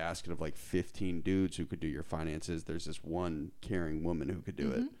a basket of like 15 dudes who could do your finances, there's this one caring woman who could do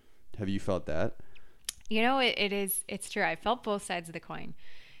it. Have you felt that? It's true. I felt both sides of the coin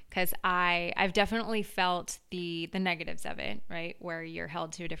because I've definitely felt the negatives of it, right? Where you're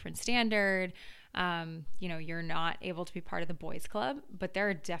held to a different standard. You're not able to be part of the boys club, but there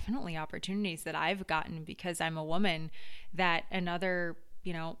are definitely opportunities that I've gotten because I'm a woman that another,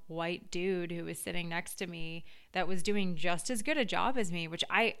 white dude who was sitting next to me that was doing just as good a job as me, which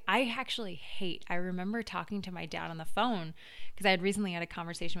I actually hate. I remember talking to my dad on the phone because I had recently had a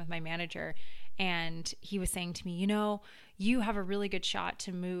conversation with my manager, and he was saying to me, you have a really good shot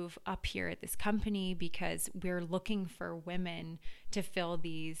to move up here at this company because we're looking for women to fill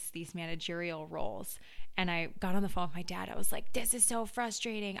these managerial roles. And I got on the phone with my dad. I was like, this is so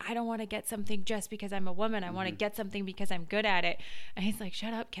frustrating. I don't want to get something just because I'm a woman. I want to get something because I'm good at it. And he's like,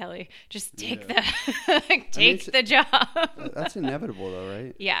 shut up, Kelly. Just take the job. That's inevitable though,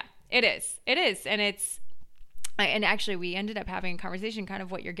 right? Yeah, it is. It is. And and actually we ended up having a conversation, kind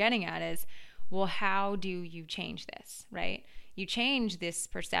of what you're getting at is, well, how do you change this, right? You change this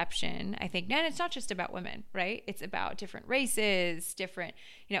perception, I think, and it's not just about women, right? It's about different races, different,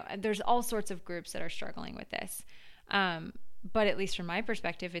 there's all sorts of groups that are struggling with this. But at least from my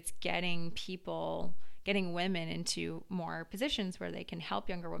perspective, it's getting women into more positions where they can help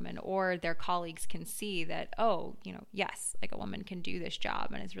younger women, or their colleagues can see that, oh, yes, like a woman can do this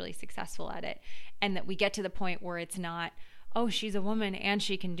job and is really successful at it. And that we get to the point where it's not, oh, she's a woman and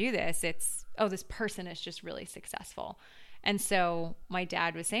she can do this. It's, oh, this person is just really successful. And so my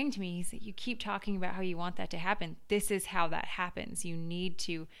dad was saying to me, he said, you keep talking about how you want that to happen. This is how that happens. You need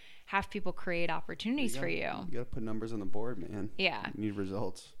to have people create opportunities for you. You got to put numbers on the board, man. Yeah. You need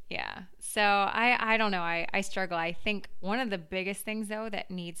results. Yeah. So I don't know. I struggle. I think one of the biggest things, though,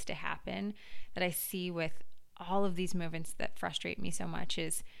 that needs to happen that I see with all of these movements that frustrate me so much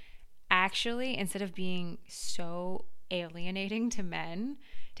is actually, instead of being so alienating to men,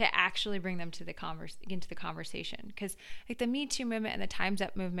 to actually bring them to into the conversation. Because like the Me Too movement and the Time's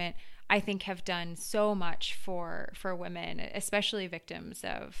Up movement, I think have done so much for women, especially victims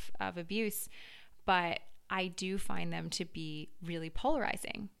of abuse. But I do find them to be really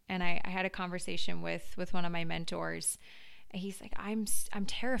polarizing. And I had a conversation with one of my mentors. He's like, I'm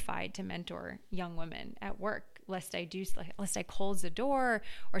terrified to mentor young women at work, lest I close the door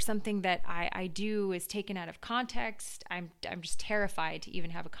or something that I do is taken out of context. I'm just terrified to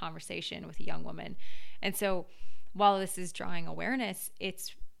even have a conversation with a young woman. And so while this is drawing awareness,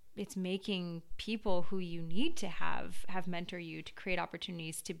 it's making people who you need to have mentor you to create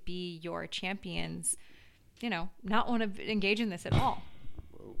opportunities to be your champions, not want to engage in this at all.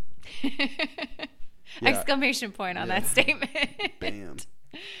 Whoa. Yeah. Exclamation point on that statement. Bam.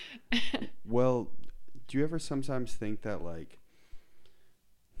 Well, do you ever sometimes think that like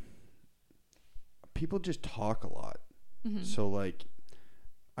people just talk a lot? Mm-hmm. So like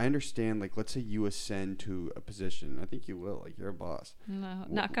I understand, like let's say you ascend to a position. I think you will, like you're a boss. No,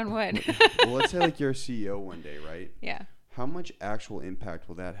 knock on wood. Well, let's say like you're a CEO one day, right? Yeah. How much actual impact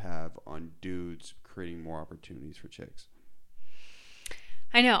will that have on dudes creating more opportunities for chicks?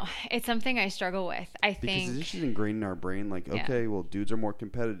 I know. It's something I struggle with. I think because this is ingrained in our brain, like, okay, well, dudes are more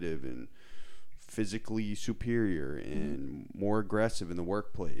competitive and physically superior and more aggressive in the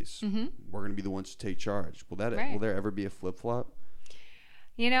workplace. Mm-hmm. We're going to be the ones to take charge. Will there ever be a flip-flop?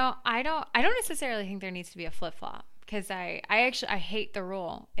 I don't necessarily think there needs to be a flip-flop, because I hate the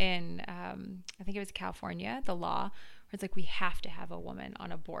rule in I think it was California, the law, where it's like we have to have a woman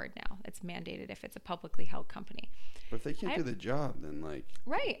on a board now. It's mandated if it's a publicly held company. But if they can't do the job, then like...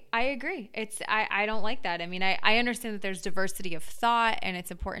 Right. I agree. I don't like that. I mean, I understand that there's diversity of thought and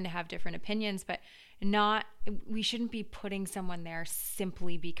it's important to have different opinions, but we shouldn't be putting someone there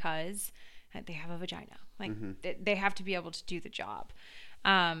simply because they have a vagina. Like they have to be able to do the job.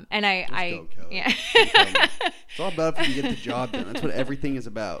 And go, Kelly. Yeah. It's all about if you get the job done. That's what everything is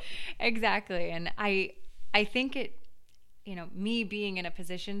about. Exactly. And I think it, me being in a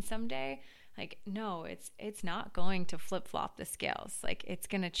position someday, like, no, it's not going to flip-flop the scales. Like, it's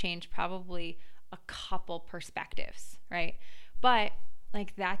going to change probably a couple perspectives, right? But,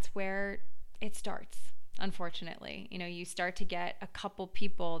 like, that's where it starts, unfortunately. You start to get a couple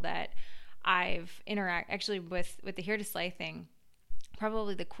people that I've actually with the Here to Slay thing.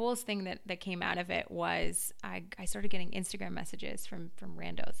 Probably the coolest thing that came out of it was I started getting Instagram messages from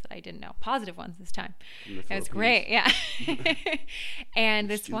randos that I didn't know, positive ones this time. It was great, yeah. And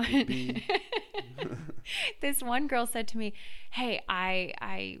this one girl said to me, "Hey,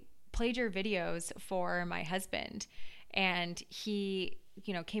 I played your videos for my husband, and he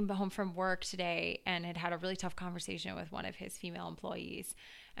came home from work today and had a really tough conversation with one of his female employees."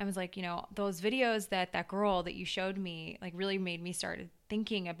 I was like, those videos that girl that you showed me, like, really made me start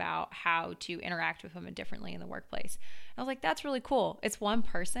thinking about how to interact with women differently in the workplace. I was like, that's really cool. It's one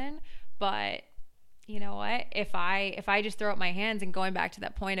person, but you know what? If I just throw up my hands, and going back to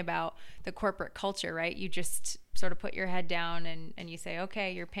that point about the corporate culture, right? You just sort of put your head down and you say,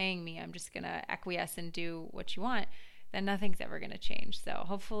 okay, you're paying me. I'm just going to acquiesce and do what you want. Then nothing's ever going to change. So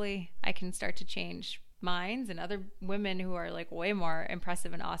hopefully I can start to change minds, and other women who are like way more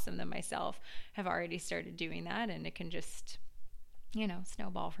impressive and awesome than myself have already started doing that, and it can just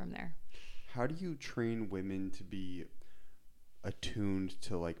snowball from there. How do you train women to be attuned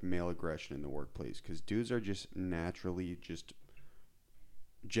to like male aggression in the workplace? Because dudes are just naturally, just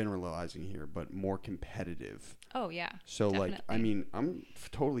generalizing here, but more competitive. Oh yeah. So definitely. like, I mean, I'm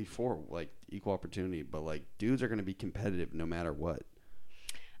totally for like equal opportunity, but like dudes are going to be competitive no matter what.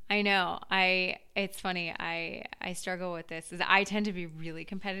 I know. It's funny. I struggle with this. Is I tend to be really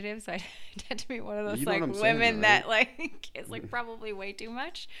competitive, so I tend to be one of those You know like what I'm women saying, that right? like is like probably way too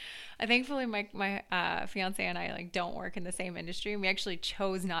much. Thankfully, my fiance and I like don't work in the same industry, and we actually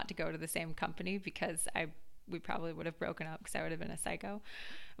chose not to go to the same company because we probably would have broken up because I would have been a psycho.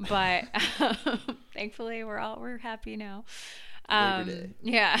 But thankfully, we're happy now. Labor Day.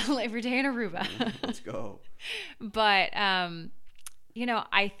 Yeah, Labor Day in Aruba. Let's go. But you know,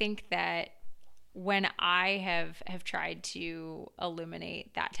 I think that when I have tried to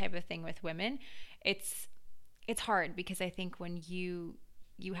illuminate that type of thing with women, it's hard because I think when you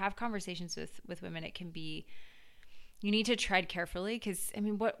have conversations with women, it can be, you need to tread carefully because I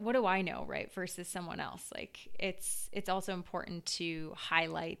mean, what do I know, right? Versus someone else. Like it's also important to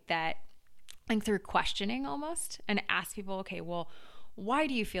highlight that, like through questioning almost, and ask people, okay, well, why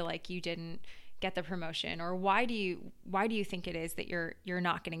do you feel like you didn't get the promotion, or why do you think it is that you're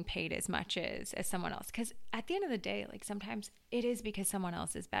not getting paid as much as someone else? Because at the end of the day, like sometimes it is because someone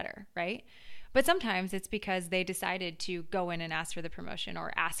else is better, right? But sometimes it's because they decided to go in and ask for the promotion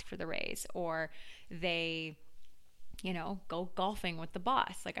or ask for the raise, or they, you know, go golfing with the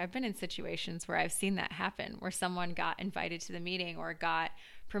boss. Like I've been in situations where I've seen that happen, where someone got invited to the meeting or got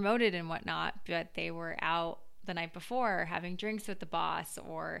promoted and whatnot, but they were out the night before having drinks with the boss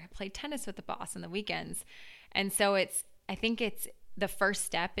or played tennis with the boss on the weekends. And so I think it's the first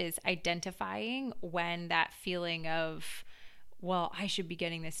step is identifying when that feeling of, well, I should be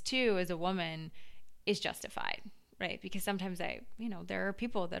getting this too as a woman is justified, right? Because sometimes there are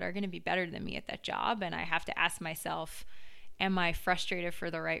people that are going to be better than me at that job. And I have to ask myself, am I frustrated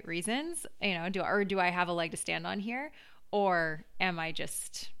for the right reasons? You know, do I have a leg to stand on here? Or am I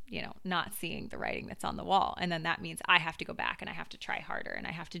just, you know, not seeing the writing that's on the wall? And then that means I have to go back and I have to try harder and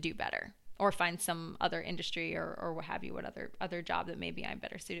I have to do better, or find some other industry or what have you, what other job that maybe I'm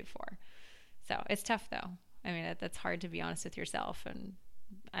better suited for. So it's tough though. I mean, that's hard to be honest with yourself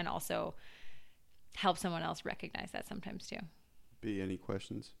and also help someone else recognize that sometimes too. B, any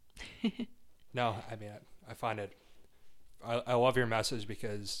questions? No, I mean, I find it, I love your message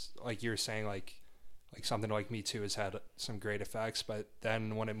because like you're saying, like something like Me Too has had some great effects, but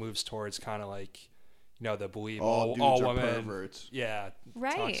then when it moves towards kind of like, you know, the belief all women, perverts. Yeah,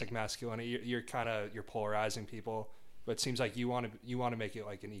 right. Toxic masculinity. You're polarizing people, but it seems like you want to make it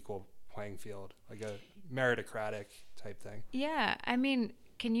like an equal playing field, like a meritocratic type thing. Yeah, I mean,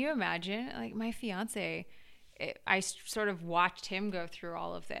 can you imagine? Like my fiance, I sort of watched him go through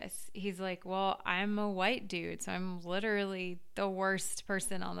all of this. He's like, well, I'm a white dude, so I'm literally the worst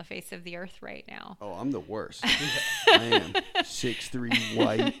person on the face of the earth right now. Oh, I'm the worst. I am 6'3",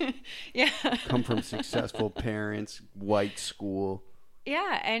 white. Yeah. Come from successful parents, white school.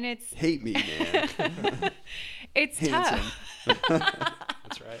 Yeah, and it's Hate me, man. it's Handsome. tough.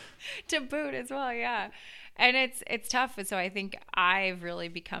 That's right. To boot as well, yeah. And it's tough. And so I think I've really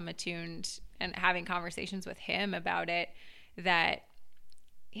become attuned and having conversations with him about it, that,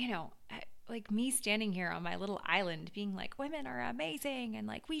 you know, like me standing here on my little island being like, women are amazing and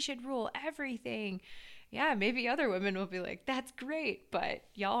like we should rule everything. Yeah, maybe other women will be like, that's great, but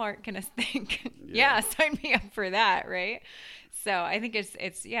y'all aren't going to think, yeah, sign me up for that, right? So I think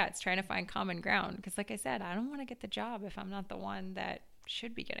it's trying to find common ground because like I said, I don't want to get the job if I'm not the one that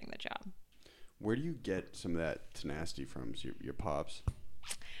should be getting the job. Where do you get some of that tenacity from? Your pops?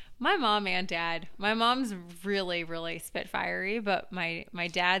 My mom and dad. My mom's really, really spitfirey, but my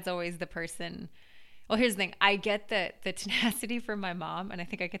dad's always the person. Well, here's the thing. I get the tenacity from my mom, and I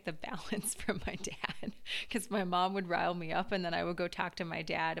think I get the balance from my dad because my mom would rile me up, and then I would go talk to my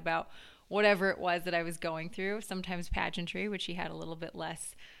dad about whatever it was that I was going through, sometimes pageantry, which he had a little bit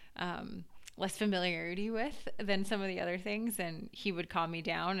less familiarity with than some of the other things, and he would calm me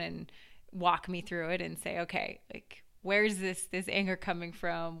down and walk me through it and say, okay, like, where's this anger coming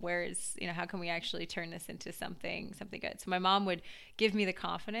from? Where is, you know, how can we actually turn this into something good? So my mom would give me the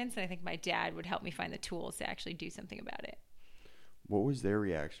confidence, and I think my dad would help me find the tools to actually do something about it. What was their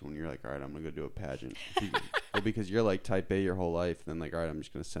reaction when you're like, all right, I'm going to go do a pageant? Well, because you're like type A your whole life, and then like, all right, I'm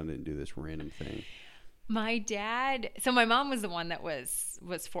just going to send it and do this random thing. My dad, so my mom was the one that was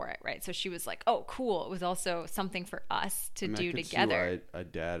for it, right? So she was like, oh, cool. It was also something for us to do together. See why a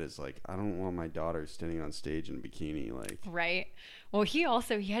dad is like, I don't want my daughter standing on stage in a bikini. Like, right. Well, he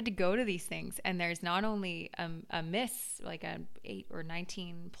had to go to these things, and there's not only a Miss, like a 8 or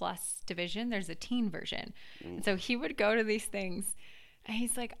 19 plus division, there's a teen version. And so he would go to these things And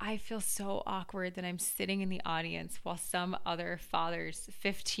he's like, I feel so awkward that I'm sitting in the audience while some other father's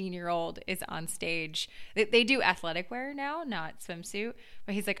 15-year-old is on stage. They do athletic wear now, not swimsuit.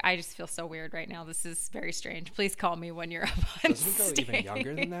 But he's like, I just feel so weird right now. This is very strange. Please call me when you're up on stage. Doesn't it go even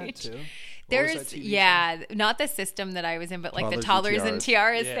younger than that too? There's, yeah, not the system that I was in, but like the toddlers and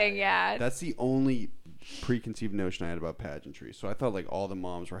tiaras thing. Yeah. That's the only preconceived notion I had about pageantry. So I thought like all the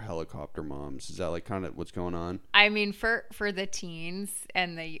moms were helicopter moms. Is that like kind of what's going on? I mean, for the teens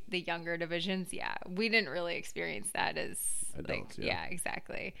and the younger divisions, yeah, we didn't really experience that as adults, like, yeah,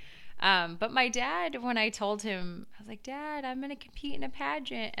 exactly. But my dad, when I told him, I was like, Dad, I'm going to compete in a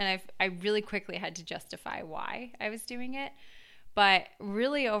pageant. And I really quickly had to justify why I was doing it. But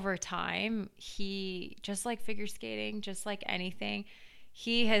really over time, he, just like figure skating, just like anything,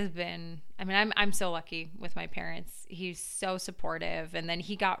 he has been, I mean, I'm so lucky with my parents. He's so supportive. And then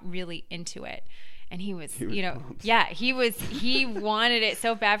he got really into it. And he was you know, pumped. Yeah, he wanted it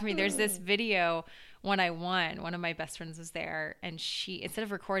so bad for me. There's this video when I won, one of my best friends was there. And she, instead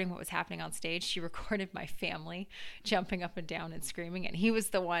of recording what was happening on stage, she recorded my family jumping up and down and screaming. And he was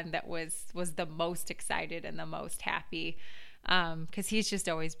the one that was the most excited and the most happy. Because he's just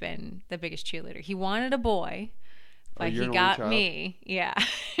always been the biggest cheerleader. He wanted a boy. But he got me. Yeah.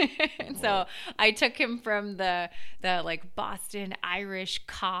 And so I took him from the like Boston Irish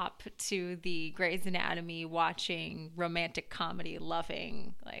cop to the Grey's Anatomy watching romantic comedy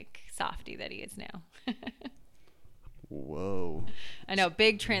loving like softie that he is now. Whoa. I know,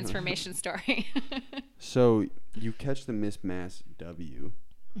 big transformation story. So you catch the Miss Mass W.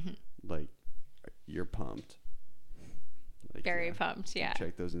 Mm-hmm. Like you're pumped. Like, very pumped, yeah. You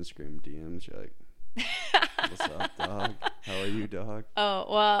check those Instagram DMs, you're like, what's up, dog? How are you, dog? Oh,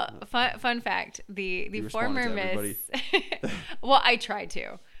 well, fun fact. The former Miss... Well, I tried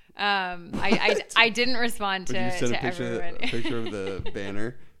to. I didn't respond to everyone. A picture of the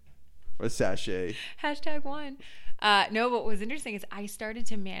banner or sachet. #1. No, but what was interesting is I started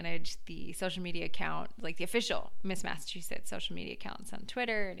to manage the social media account, like the official Miss Massachusetts social media accounts on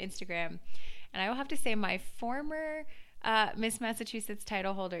Twitter and Instagram. And I will have to say my former... Miss Massachusetts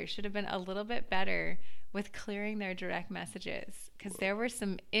title holder should have been a little bit better with clearing their direct messages because there were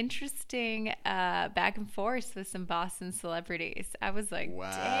some interesting back and forth with some Boston celebrities. I was like,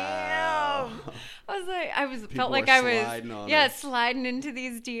 wow. Damn. Felt like I was sliding into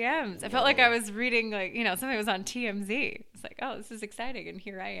these DMs. I felt like I was reading like, you know, something was on TMZ. It's like, oh, this is exciting. And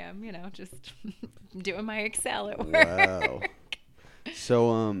here I am, you know, just doing my Excel at work. Wow.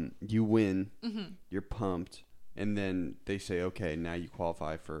 So you win. Mm-hmm. You're pumped. And then they say, okay, now you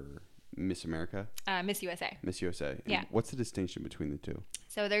qualify for Miss America? Miss USA. Miss USA. And yeah. What's the distinction between the two?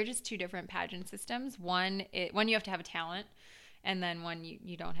 So they're just two different pageant systems. One you have to have a talent, and then one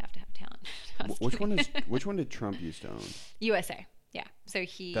you don't have to have talent. Which one did Trump used to own? USA. Yeah. So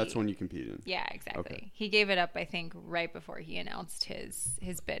that's one you compete in. Yeah, exactly. Okay. He gave it up, I think, right before he announced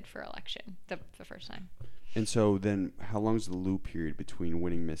his bid for election the first time. And so then how long is the loop period between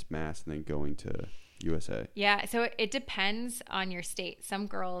winning Miss Mass and then going to USA? Yeah, so it depends on your state. Some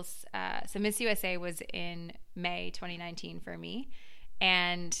girls, so Miss USA was in May 2019 for me,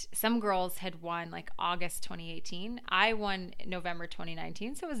 and some girls had won like August 2018. I won November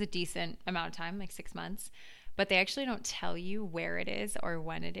 2019, so it was a decent amount of time, like 6 months. But they actually don't tell you where it is or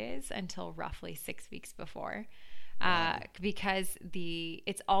when it is until roughly 6 weeks before. Because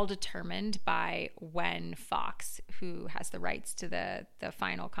it's all determined by when Fox, who has the rights to the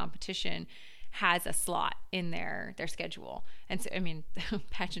final competition, has a slot in their schedule. And so, I mean,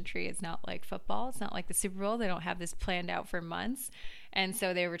 pageantry is not like football. It's not like the Super Bowl. They don't have this planned out for months. And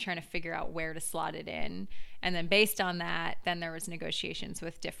so they were trying to figure out where to slot it in. And then based on that, then there was negotiations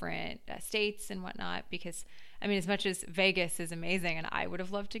with different states and whatnot. Because, I mean, as much as Vegas is amazing and I would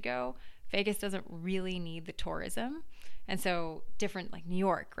have loved to go, Vegas doesn't really need the tourism. And so different, like New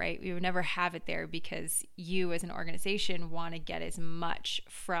York, right? We would never have it there because you as an organization want to get as much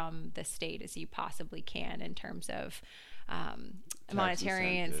from the state as you possibly can in terms of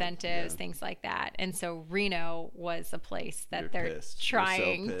monetary incentives, things like that. And so Reno was a place that they're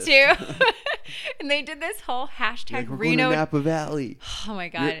trying to. And they did this whole hashtag we're Reno. Going to Napa Valley. Oh my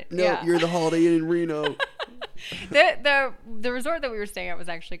God. You're the Holiday Inn in Reno. The resort that we were staying at was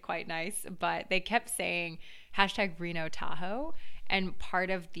actually quite nice, but they kept saying hashtag Reno Tahoe. And part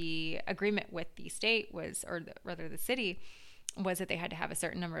of the agreement with the state was, or rather the city, was that they had to have a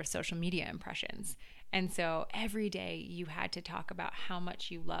certain number of social media impressions. And so every day you had to talk about how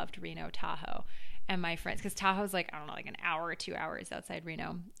much you loved Reno Tahoe. And my friends, because Tahoe's like, I don't know, like an hour or 2 hours outside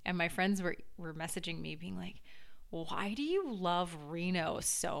Reno. And my friends were messaging me being like, why do you love Reno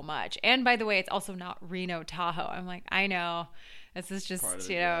so much? And by the way, it's also not Reno Tahoe. I'm like, I know. This is just, Part of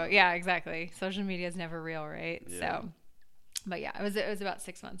the yeah, job. exactly. Social media is never real, right? Yeah. So, but yeah, it was about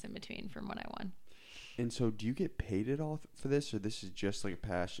 6 months in between from when I won. And so, do you get paid at all for this, or this is just like a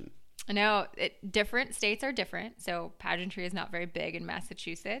passion? No, different states are different. So pageantry is not very big in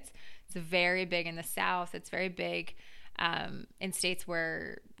Massachusetts. It's very big in the South. It's very big in states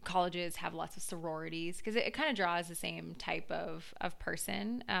where colleges have lots of sororities, because it kind of draws the same type of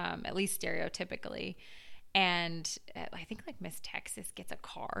person, at least stereotypically. And I think like Miss Texas gets a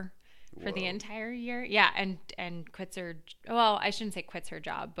car for the entire year. Yeah, and quits her. Well, I shouldn't say quits her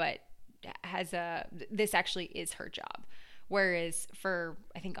job, but this actually is her job. Whereas for,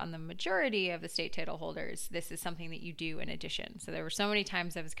 I think on the majority of the state title holders, this is something that you do in addition. So there were so many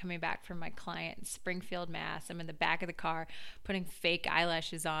times I was coming back from my client in Springfield, Mass. I'm in the back of the car putting fake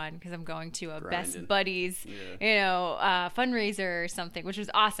eyelashes on because I'm going to a Best Buddies, fundraiser or something, which was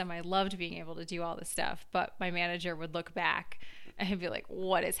awesome. I loved being able to do all this stuff. But my manager would look back and he'd be like,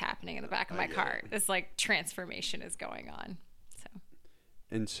 what is happening in the back of my car? This like transformation is going on.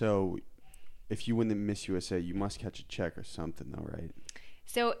 And so, if you win the Miss USA, you must catch a check or something, though, right?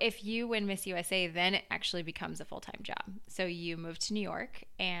 So if you win Miss USA, then it actually becomes a full-time job. So you move to New York,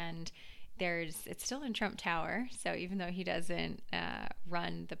 and it's still in Trump Tower. So even though he doesn't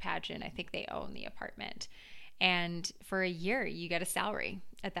run the pageant, I think they own the apartment. And for a year, you get a salary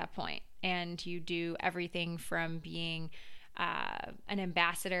at that point, and you do everything from being an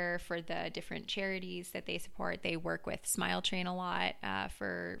ambassador for the different charities that they support. They work with Smile Train a lot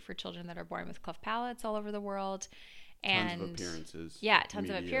for children that are born with cleft palates all over the world. And tons of appearances. Yeah,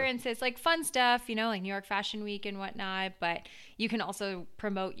 tons of appearances, like fun stuff, like New York Fashion Week and whatnot. But you can also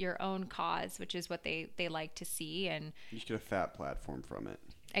promote your own cause, which is what they like to see. And you just get a fat platform from it.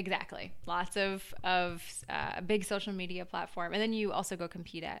 Exactly. Lots of a big social media platform. And then you also go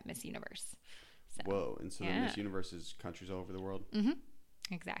compete at Miss Universe. So, whoa. And so the Miss Universe is countries all over the world? Mm-hmm.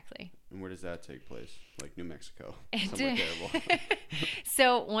 Exactly. And where does that take place? Like New Mexico? Somewhere terrible.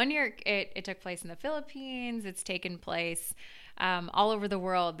 So 1 year it took place in the Philippines. It's taken place all over the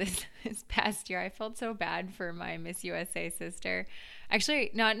world. This past year, I felt so bad for my Miss USA sister.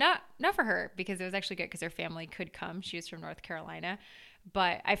 Actually, not for her, because it was actually good because her family could come. She was from North Carolina.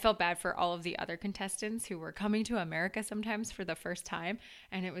 But I felt bad for all of the other contestants who were coming to America sometimes for the first time.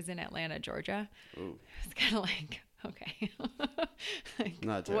 And it was in Atlanta, Georgia. Ooh. It's kind of like, okay. Like,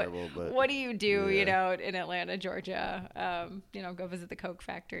 not terrible, but what do you do, in Atlanta, Georgia? Go visit the Coke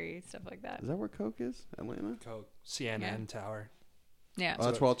factory, stuff like that. Is that where Coke is? Atlanta? Coke, CNN Tower. Yeah. Oh,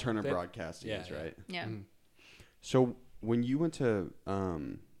 that's where all Turner Broadcasting is, right? Yeah. Mm-hmm. So when you went to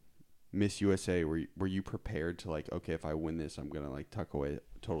Miss USA, were you prepared to like, okay, if I win this, I'm gonna like tuck away a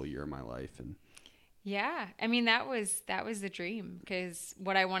total year of my life? And yeah, I mean that was the dream, because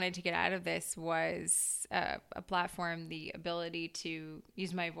what I wanted to get out of this was a platform, the ability to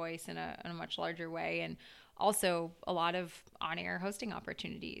use my voice in a much larger way, and also a lot of on-air hosting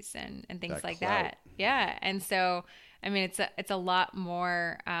opportunities and things like that. Yeah, and so I mean it's a lot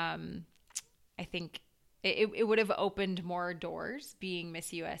more. I think. It would have opened more doors being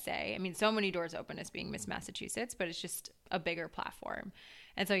Miss USA. I mean, so many doors open as being Miss Massachusetts, but it's just a bigger platform.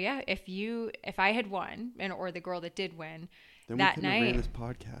 And so, yeah, if I had won, or the girl that did win, then that we night, have ran this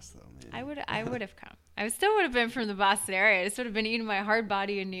podcast though, man. I would have come. I still would have been from the Boston area. I just would have been eating my hard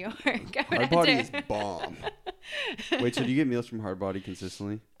body in New York. Hard Body is bomb. Wait, so do you get meals from Hard Body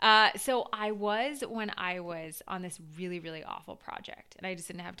consistently? So I was when I was on this really, really awful project, and I just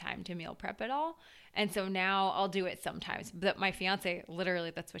didn't have time to meal prep at all. And so now I'll do it sometimes. But my fiance,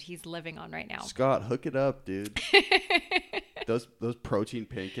 literally, that's what he's living on right now. Scott, hook it up, dude. those protein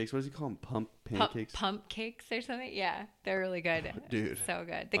pancakes. What does he call them? Pump pancakes? Pump cakes or something? Yeah, they're really good. Dude. So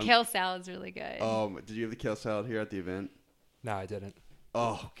good. The kale salad's really good. Did you have the kale salad here at the event? No, I didn't.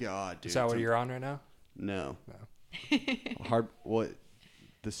 Oh, God, dude. Is that what you're on right now? No. The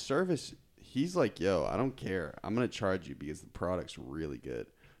service, he's like, yo, I don't care. I'm going to charge you because the product's really good.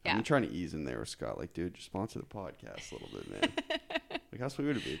 Yeah. I'm trying to ease in there with Scott. Like, dude, just sponsor the podcast a little bit, man. Like, how sweet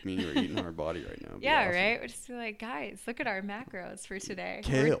would it be if me and you were eating Hard Body right now? Yeah, awesome. Right? We'd just be like, guys, look at our macros for today.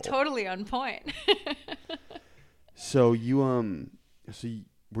 Kale. We're totally on point. So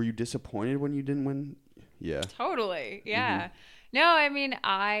were you disappointed when you didn't win? Yeah. Totally. Yeah. Mm-hmm. No, I mean,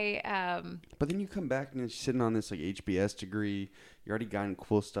 But then you come back and you're sitting on this like HBS degree. You already gotten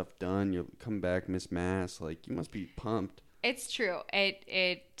cool stuff done. You come back, Miss Mass. Like, you must be pumped. It's true.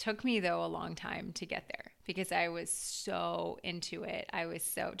 It took me, though, a long time to get there because I was so into it. I was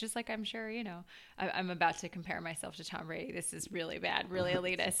so, just like I'm sure, I'm about to compare myself to Tom Brady. This is really bad, really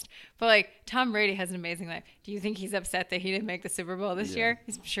elitist. But like, Tom Brady has an amazing life. Do you think he's upset that he didn't make the Super Bowl this year?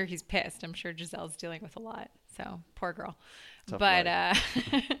 I'm sure he's pissed. I'm sure Gisele's dealing with a lot. So poor girl. Tough But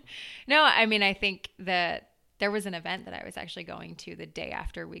life. no, I mean, I think that there was an event that I was actually going to the day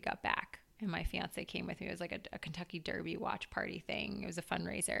after we got back, and my fiance came with me. It was like a Kentucky Derby watch party thing. It was a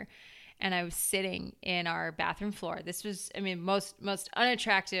fundraiser. And I was sitting in our bathroom floor. This was, I mean, most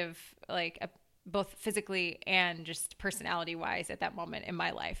unattractive, like both physically and just personality wise at that moment in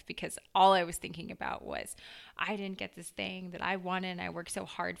my life, because all I was thinking about was I didn't get this thing that I wanted and I worked so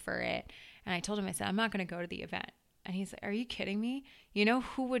hard for it. And I told him, I said, I'm not going to go to the event. And he's like, are you kidding me? You know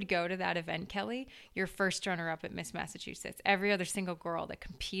who would go to that event, Kelly? Your first runner up at Miss Massachusetts. Every other single girl that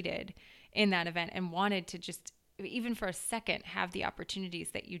competed in that event and wanted to just, even for a second, have the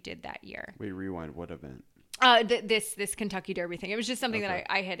opportunities that you did that year. Wait, rewind. What event? This Kentucky Derby thing. It was just something that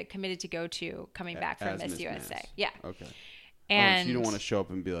I had committed to go to coming back from Miss USA. Mass. Yeah. Okay. And so you don't want to show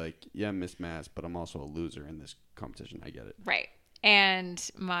up and be like, yeah, Miss Mass, but I'm also a loser in this competition. I get it. Right. And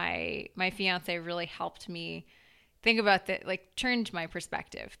my fiance really helped me think about that, like turned my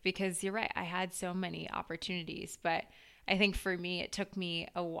perspective, because you're right. I had so many opportunities, but I think for me, it took me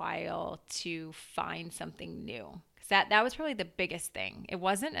a while to find something new. Because that was probably the biggest thing. It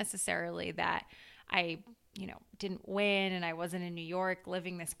wasn't necessarily that I, didn't win and I wasn't in New York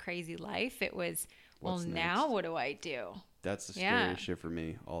living this crazy life. It was, What's now next? what do I do? That's the Yeah. scariest shit for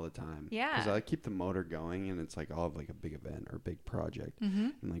me all the time. Yeah. Because I keep the motor going, and it's like I'll have like a big event or a big project. Mm-hmm.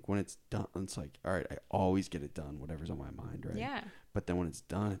 And like when it's done, it's like, all right, I always get it done, whatever's on my mind, right? Yeah. But then when it's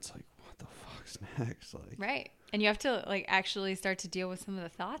done, it's like, what the fuck's next? Like, Right. And you have to like actually start to deal with some of the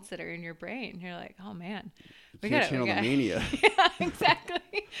thoughts that are in your brain. You're like, oh man, you can't channel the mania. Yeah, exactly.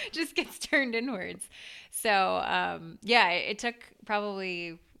 Just gets turned inwards. So, it took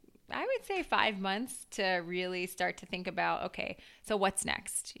probably, I would say 5 months to really start to think about, okay, so what's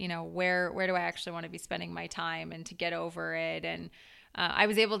next? Where do I actually want to be spending my time, and to get over it. And I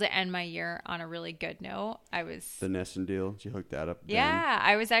was able to end my year on a really good note. The Nesson deal, did you hook that up? Yeah,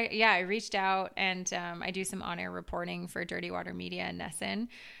 I reached out, and I do some on-air reporting for Dirty Water Media and Nesson.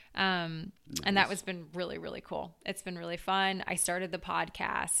 And that has been really, really cool. It's been really fun. I started the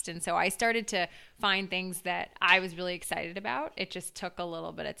podcast. And so I started to find things that I was really excited about. It just took a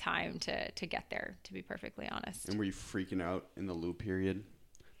little bit of time to get there, to be perfectly honest. And were you freaking out in the loop period?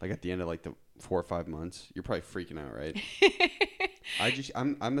 Like at the end of like the 4 or 5 months, you're probably freaking out, right?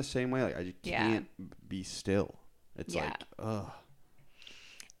 I'm the same way. Like I just can't be still. It's like, ugh.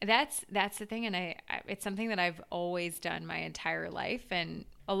 That's the thing, and it's something that I've always done my entire life, and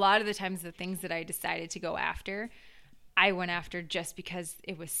a lot of the times the things that I decided to go after, I went after just because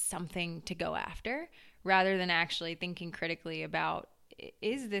it was something to go after, rather than actually thinking critically about,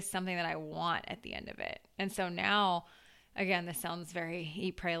 is this something that I want at the end of it? And so now, again, this sounds very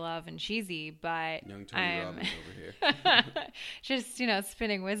eat, pray, love, and cheesy, but Young Tony Robbins over here. just,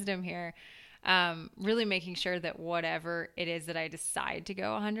 spinning wisdom here. Really making sure that whatever it is that I decide to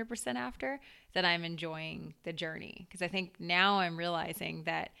go 100% after, that I'm enjoying the journey. Because I think now I'm realizing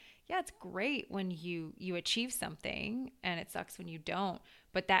that, it's great when you achieve something, and it sucks when you don't.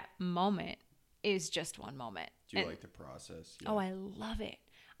 But that moment is just one moment. Do you like the process? Yeah. Oh, I love it.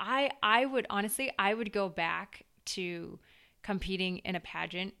 I would go back to competing in a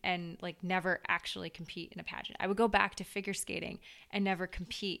pageant and like never actually compete in a pageant. I would go back to figure skating and never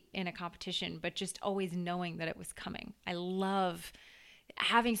compete in a competition, but just always knowing that it was coming. I love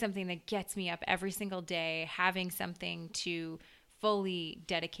having something that gets me up every single day, having something to fully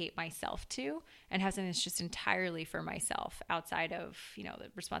dedicate myself to, and have something that's just entirely for myself outside of, the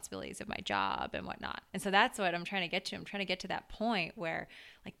responsibilities of my job and whatnot. And so that's what I'm trying to get to. I'm trying to get to that point where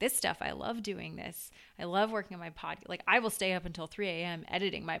like this stuff, I love doing this. I love working on my podcast. Like I will stay up until 3 a.m.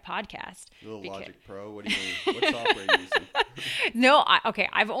 editing my podcast. Logic Pro. What do you mean? What software are you using? No,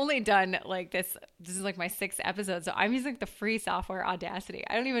 I've only done like this. This is like my 6th episode, so I'm using the free software Audacity.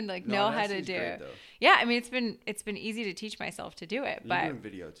 I don't even know how to do it. Yeah, I mean it's been easy to teach myself to do it. But you're doing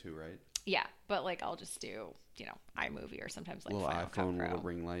video too, right? Yeah, but like I'll just do iMovie or sometimes like little Final iPhone Cut Pro. with a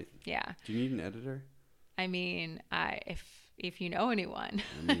ring light. Yeah. Do you need an editor? I mean, if you know anyone,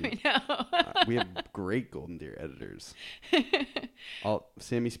 let me know. We have great Golden Deer editors.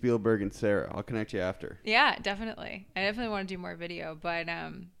 Sammy Spielberg and Sarah. I'll connect you after. Yeah, definitely. I definitely want to do more video, but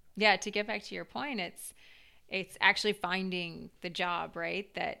to get back to your point, it's actually finding the job,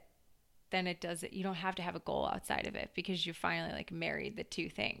 right? That then it does it. You don't have to have a goal outside of it, because you finally like married the two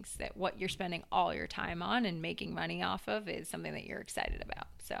things, that what you're spending all your time on and making money off of is something that you're excited about.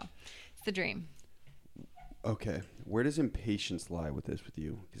 So it's the dream. Okay. Where does impatience lie with this with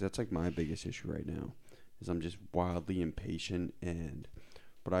you? Because that's like my biggest issue right now, is I'm just wildly impatient. And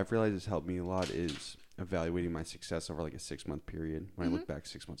what I've realized has helped me a lot is evaluating my success over like a 6-month period. When I look back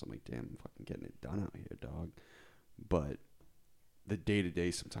 6 months, I'm like, damn, I'm fucking getting it done out here, dog. But the day to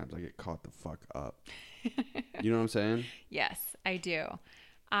day, sometimes I get caught the fuck up. You know what I'm saying? Yes, I do.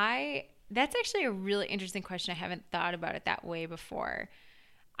 That's actually a really interesting question. I haven't thought about it that way before.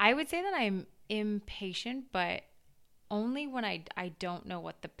 I would say that I'm impatient, but only when I don't know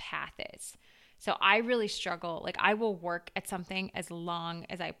what the path is. So I really struggle. Like, I will work at something as long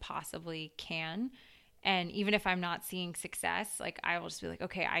as I possibly can. And even if I'm not seeing success, like, I will just be like,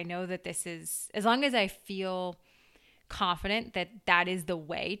 okay, I know that this is, as long as I feel confident that that is the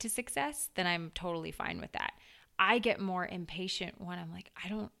way to success, then I'm totally fine with that. I get more impatient when I'm like,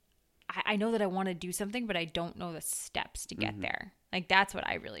 I know that I want to do something, but I don't know the steps to get there. Like, that's what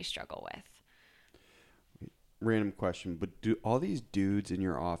I really struggle with. Random question, but do all these dudes in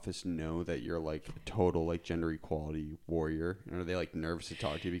your office know that you're like a total like gender equality warrior? And are they like nervous to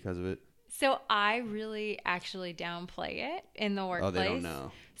talk to you because of it? So I really actually downplay it in the workplace. Oh, they don't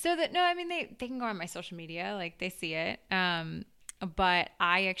know. So that, no, I mean, they can go on my social media, like they see it. But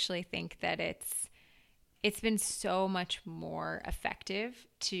I actually think that it's been so much more effective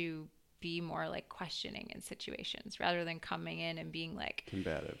to be more like questioning in situations rather than coming in and being like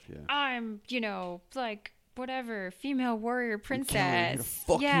combative. Yeah. I'm, like whatever, female warrior princess. Here to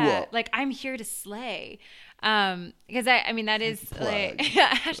fuck you up. Like I'm here to slay. Because I mean that is like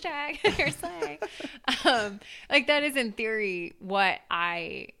hashtag here slay. Like that is in theory what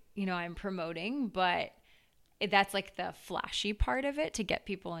I'm promoting, but that's like the flashy part of it to get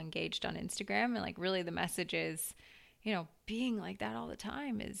people engaged on Instagram. And like really the message is, being like that all the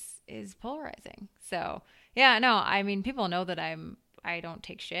time is polarizing. So yeah, no, I mean, people know that I don't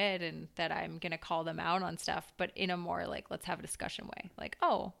take shit and that I'm going to call them out on stuff, but in a more like, let's have a discussion way. Like,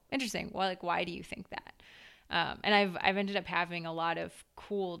 oh, interesting. Well, like, why do you think that? And I've ended up having a lot of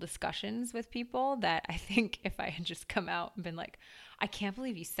cool discussions with people that I think if I had just come out and been like, I can't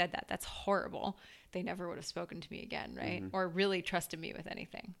believe you said that. That's horrible. They never would have spoken to me again. Right. Or really trusted me with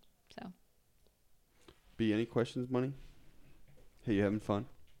anything. So. B, any questions, Money? Hey, you having fun?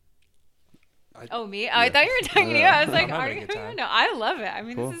 Me? Oh, I thought you were talking to you. I was like, I'm are having a you? good time. No, I love it. I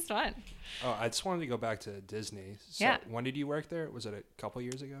mean, Cool. This is fun. Oh, I just wanted to go back to Disney. So Yeah. When did you work there? Was it a couple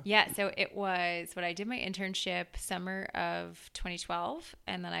years ago? Yeah, so it was when I did my internship summer of 2012,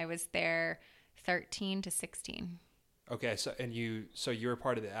 and then I was there 13 to 16. Okay, so you were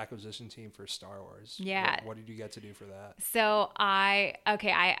part of the acquisition team for Star Wars. Yeah. What did you get to do for that? So I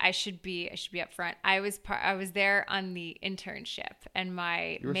should be upfront. I was there on the internship, and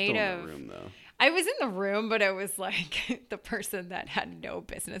my You were maid still of in the room, though. I was in the room, but it was like the person that had no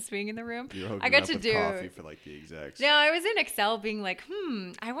business being in the room. You were hooking I got up to with do coffee for like the execs. No, I was in Excel being like,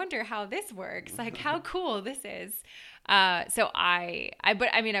 I wonder how this works. Like how cool this is. So I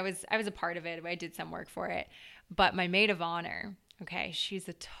was a part of it. I did some work for it. But my maid of honor, okay, she's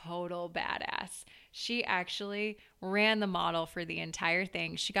a total badass. She actually ran the model for the entire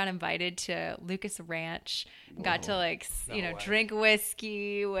thing. She got invited to Lucas Ranch, got to way. drink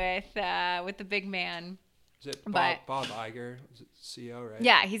whiskey with the big man. Is it But- Bob Iger? Is it CEO, right?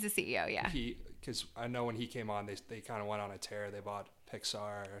 Yeah, he's a CEO. Yeah. Because I know when he came on, they kind of went on a tear. They bought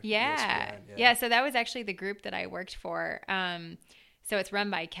Pixar. Yeah. ESPN, Yeah. So that was actually the group that I worked for. So it's run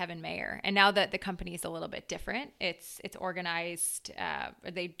by Kevin Mayer. And now that the company is a little bit different, it's organized.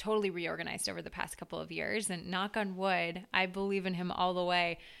 They totally reorganized over the past couple of years. And knock on wood, I believe in him all the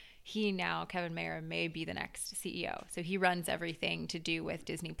way. Kevin Mayer, may be the next CEO. So he runs everything to do with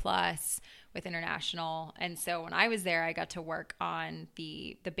Disney Plus, with international. And so when I was there, I got to work on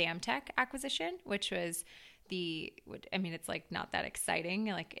the BAMTech acquisition, which was it's like not that exciting,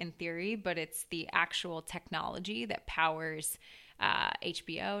 like in theory, but it's the actual technology that powers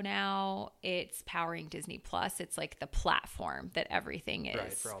HBO now. It's powering Disney Plus. It's like the platform that everything is.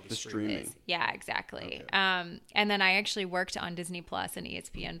 Right, for all the The streaming. streaming. Yeah, exactly. Okay. And then I actually worked on Disney Plus and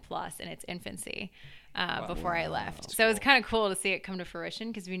ESPN Plus in its infancy before I left. So it was kind of cool to see it come to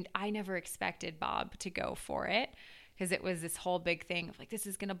fruition because I never expected Bob to go for it because it was this whole big thing of like, this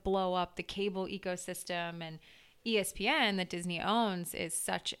is going to blow up the cable ecosystem, and ESPN that Disney owns is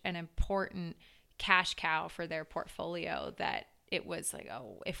such an important cash cow for their portfolio that it was like,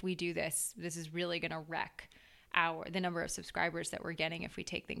 oh, if we do this, this is really going to wreck the number of subscribers that we're getting if we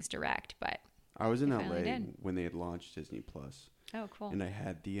take things direct. But I was in They LA finally did. when they had launched Disney Plus, oh, cool. and I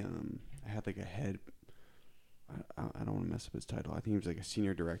had like a head. I don't want to mess up his title. I think he was like a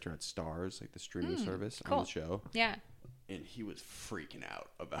senior director at Stars, like the streaming service cool. on the show. Yeah. And he was freaking out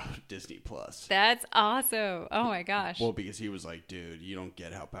about Disney Plus. That's awesome. Oh my gosh. Well, because he was like, dude, you don't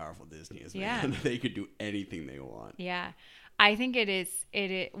get how powerful Disney is, Yeah. man. They could do anything they want. Yeah. I think it is.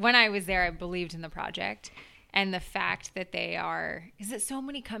 When I was there, I believed in the project, and the fact that is that so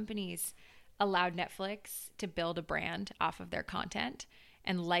many companies allowed Netflix to build a brand off of their content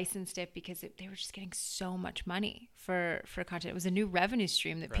and licensed it because they were just getting so much money for content. It was a new revenue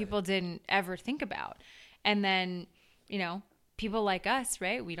stream that people didn't ever think about. And then, people like us,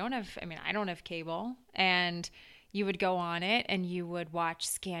 right? I don't have cable, and you would go on it and you would watch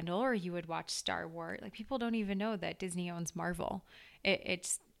Scandal or you would watch Star Wars. Like, people don't even know that Disney owns Marvel.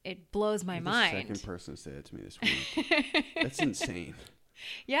 It blows my mind. You're the second person to say that to me this week. That's insane.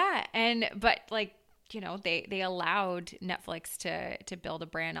 Yeah. But they allowed Netflix to build a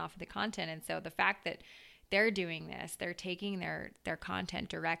brand off of the content. And so the fact that they're doing this, they're taking their content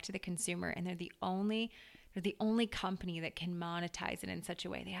direct to the consumer, and they're the only company that can monetize it in such a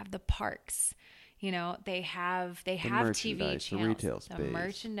way. They have the parks. They have TV channels, the retail space, the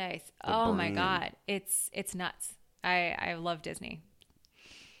merchandise. The my brand. God, it's nuts. I love Disney.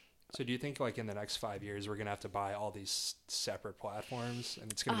 So do you think like in the next 5 years we're gonna have to buy all these separate platforms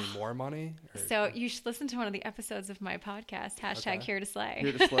and it's gonna be more money? Or? So you should listen to one of the episodes of my podcast, #Here to Slay.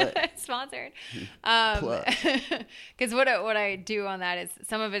 Here to Slay. Sponsored. Plug. Because what I do on that is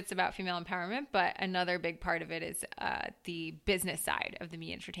some of it's about female empowerment, but another big part of it is the business side of the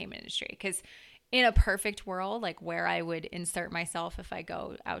media entertainment industry. Because in a perfect world, like where I would insert myself if I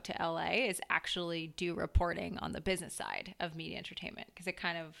go out to LA is actually do reporting on the business side of media entertainment, because it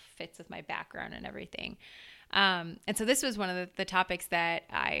kind of fits with my background and everything. And so this was one of the topics that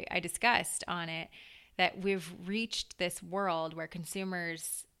I discussed on it, that we've reached this world where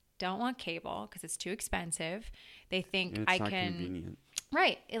consumers don't want cable because it's too expensive. They think and it's not convenient.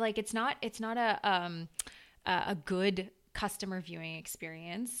 Right. Like it's not a good customer viewing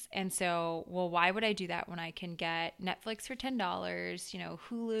experience. And so, why would I do that when I can get Netflix for $10,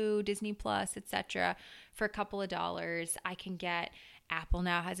 Hulu, Disney Plus, etc. for a couple of dollars? I can get Apple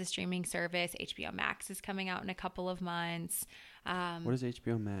now has a streaming service. HBO Max is coming out in a couple of months. What is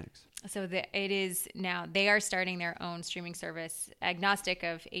HBO Max? So it is now, they are starting their own streaming service, agnostic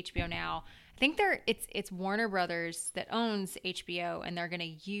of HBO Now. I think it's Warner Brothers that owns HBO, and they're going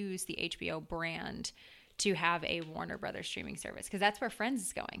to use the HBO brand to have a Warner Brothers streaming service, because that's where Friends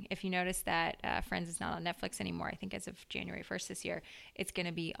is going. If you notice that Friends is not on Netflix anymore, I think as of January 1st this year, it's going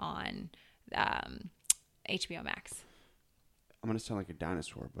to be on HBO Max. I'm going to sound like a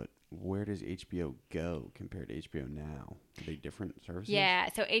dinosaur, but where does HBO Go compared to HBO Now? Are they different services? Yeah,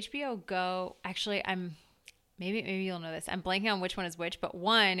 so HBO Go, actually, maybe you'll know this. I'm blanking on which one is which, but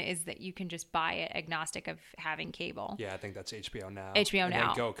one is that you can just buy it agnostic of having cable. Yeah, I think that's HBO Now. HBO and Now.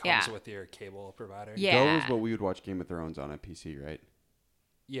 Then Go comes with your cable provider. Yeah. Go is what we would watch Game of Thrones on at PC, right?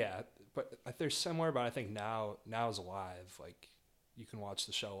 Yeah, but they're similar, but I think now is live. Like, you can watch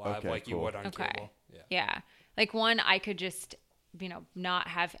the show live you would on cable. Yeah. Like one, I could just, not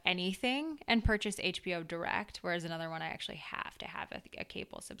have anything and purchase HBO direct, whereas another one I actually have to have a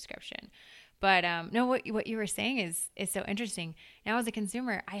cable subscription. But no, what you were saying is so interesting. Now as a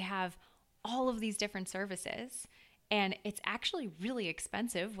consumer, I have all of these different services, and it's actually really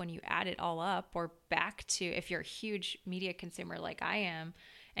expensive when you add it all up, or back to if you're a huge media consumer like I am,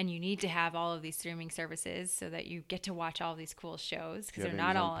 and you need to have all of these streaming services so that you get to watch all of these cool shows, because they're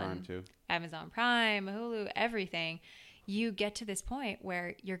not all on Amazon Prime, Hulu, everything. You get to this point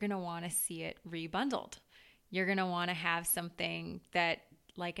where you're going to want to see it rebundled. You're going to want to have something that,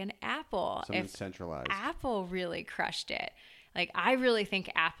 like an Apple. Something centralized. Apple really crushed it. Like, I really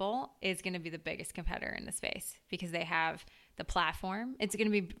think Apple is going to be the biggest competitor in the space, because they have the platform. It's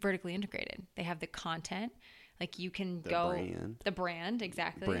going to be vertically integrated. They have the content. Like, you can the brand,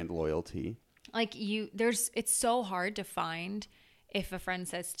 exactly. Brand loyalty. Like, it's so hard to find. If a friend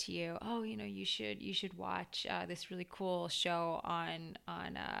says to you, "Oh, you should watch this really cool show on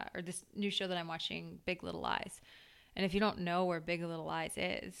or this new show that I'm watching, Big Little Lies," and if you don't know where Big Little Lies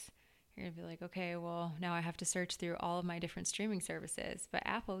is, you're gonna be like, "Okay, well now I have to search through all of my different streaming services." But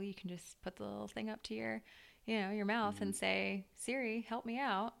Apple, you can just put the little thing up to your mouth and say, "Siri, help me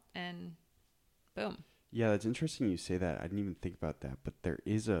out," and boom. Yeah, that's interesting you say that. I didn't even think about that, but there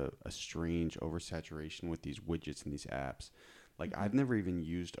is a strange oversaturation with these widgets and these apps. Like, I've never even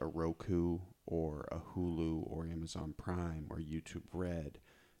used a Roku or a Hulu or Amazon Prime or YouTube Red.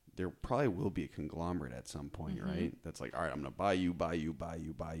 There probably will be a conglomerate at some point, right? That's like, all right, I'm going to buy you,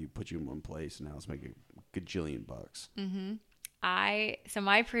 put you in one place, and now let's make a gajillion bucks. So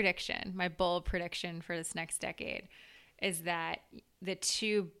my bold prediction for this next decade is that the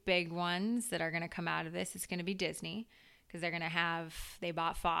two big ones that are going to come out of this is going to be Disney, because they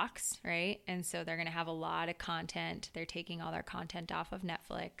bought Fox, right? And so they're going to have a lot of content. They're taking all their content off of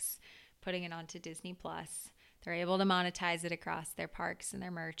Netflix, putting it onto Disney Plus. They're able to monetize it across their parks and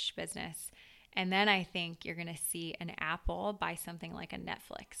their merch business. And then I think you're going to see an Apple buy something like a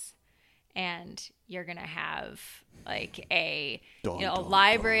Netflix. And you're going to have like a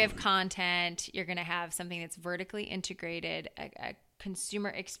library of content. You're going to have something that's vertically integrated, a consumer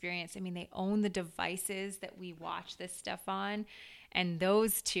experience. I mean, they own the devices that we watch this stuff on. And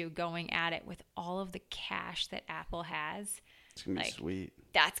those two going at it with all of the cash that Apple has. It's going to be sweet.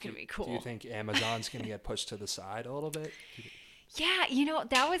 That's going to be cool. Do you think Amazon's going to get pushed to the side a little bit? Yeah,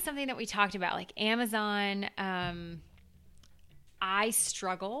 that was something that we talked about. Like Amazon, I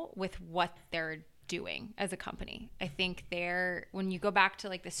struggle with what they're doing as a company. I think when you go back to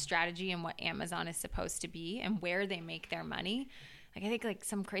like the strategy and what Amazon is supposed to be and where they make their money, like I think like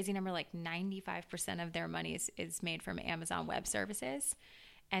some crazy number, like 95% of their money is made from Amazon Web Services.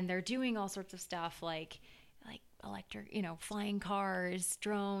 And they're doing all sorts of stuff like electric, flying cars,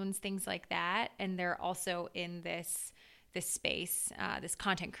 drones, things like that. And they're also in this space, this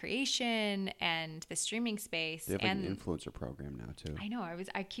content creation and the streaming space. They have an influencer program now too. I know.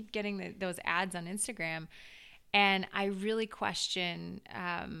 I keep getting those ads on Instagram, and I really question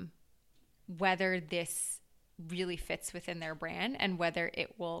whether this really fits within their brand and whether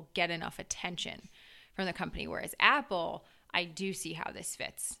it will get enough attention from the company. Whereas Apple, I do see how this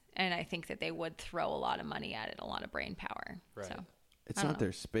fits, and I think that they would throw a lot of money at it, a lot of brain power. Right. So. It's not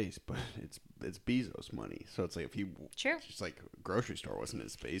their space, but it's Bezos' money. So it's like if just like grocery store wasn't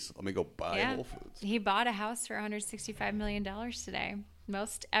his space, let me go buy Whole Foods. He bought a house for $165 million today,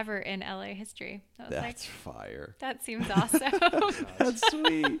 most ever in LA history. That's fire. That seems awesome. That's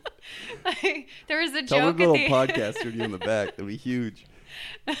sweet. There was a Tell joke a little podcast studio in the back. That'd be huge.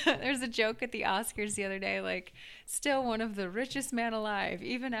 There's a joke at the Oscars the other day, like still one of the richest man alive,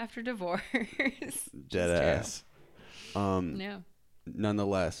 even after divorce. Dead ass. Yeah.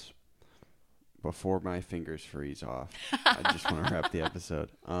 Nonetheless, before my fingers freeze off, I just want to wrap the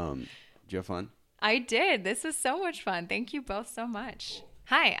episode. Did you have fun? I did. This was so much fun. Thank you both so much.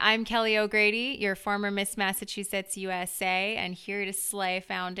 Hi, I'm Kelly O'Grady, your former Miss Massachusetts USA, and here to slay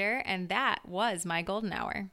founder, and that was my golden hour.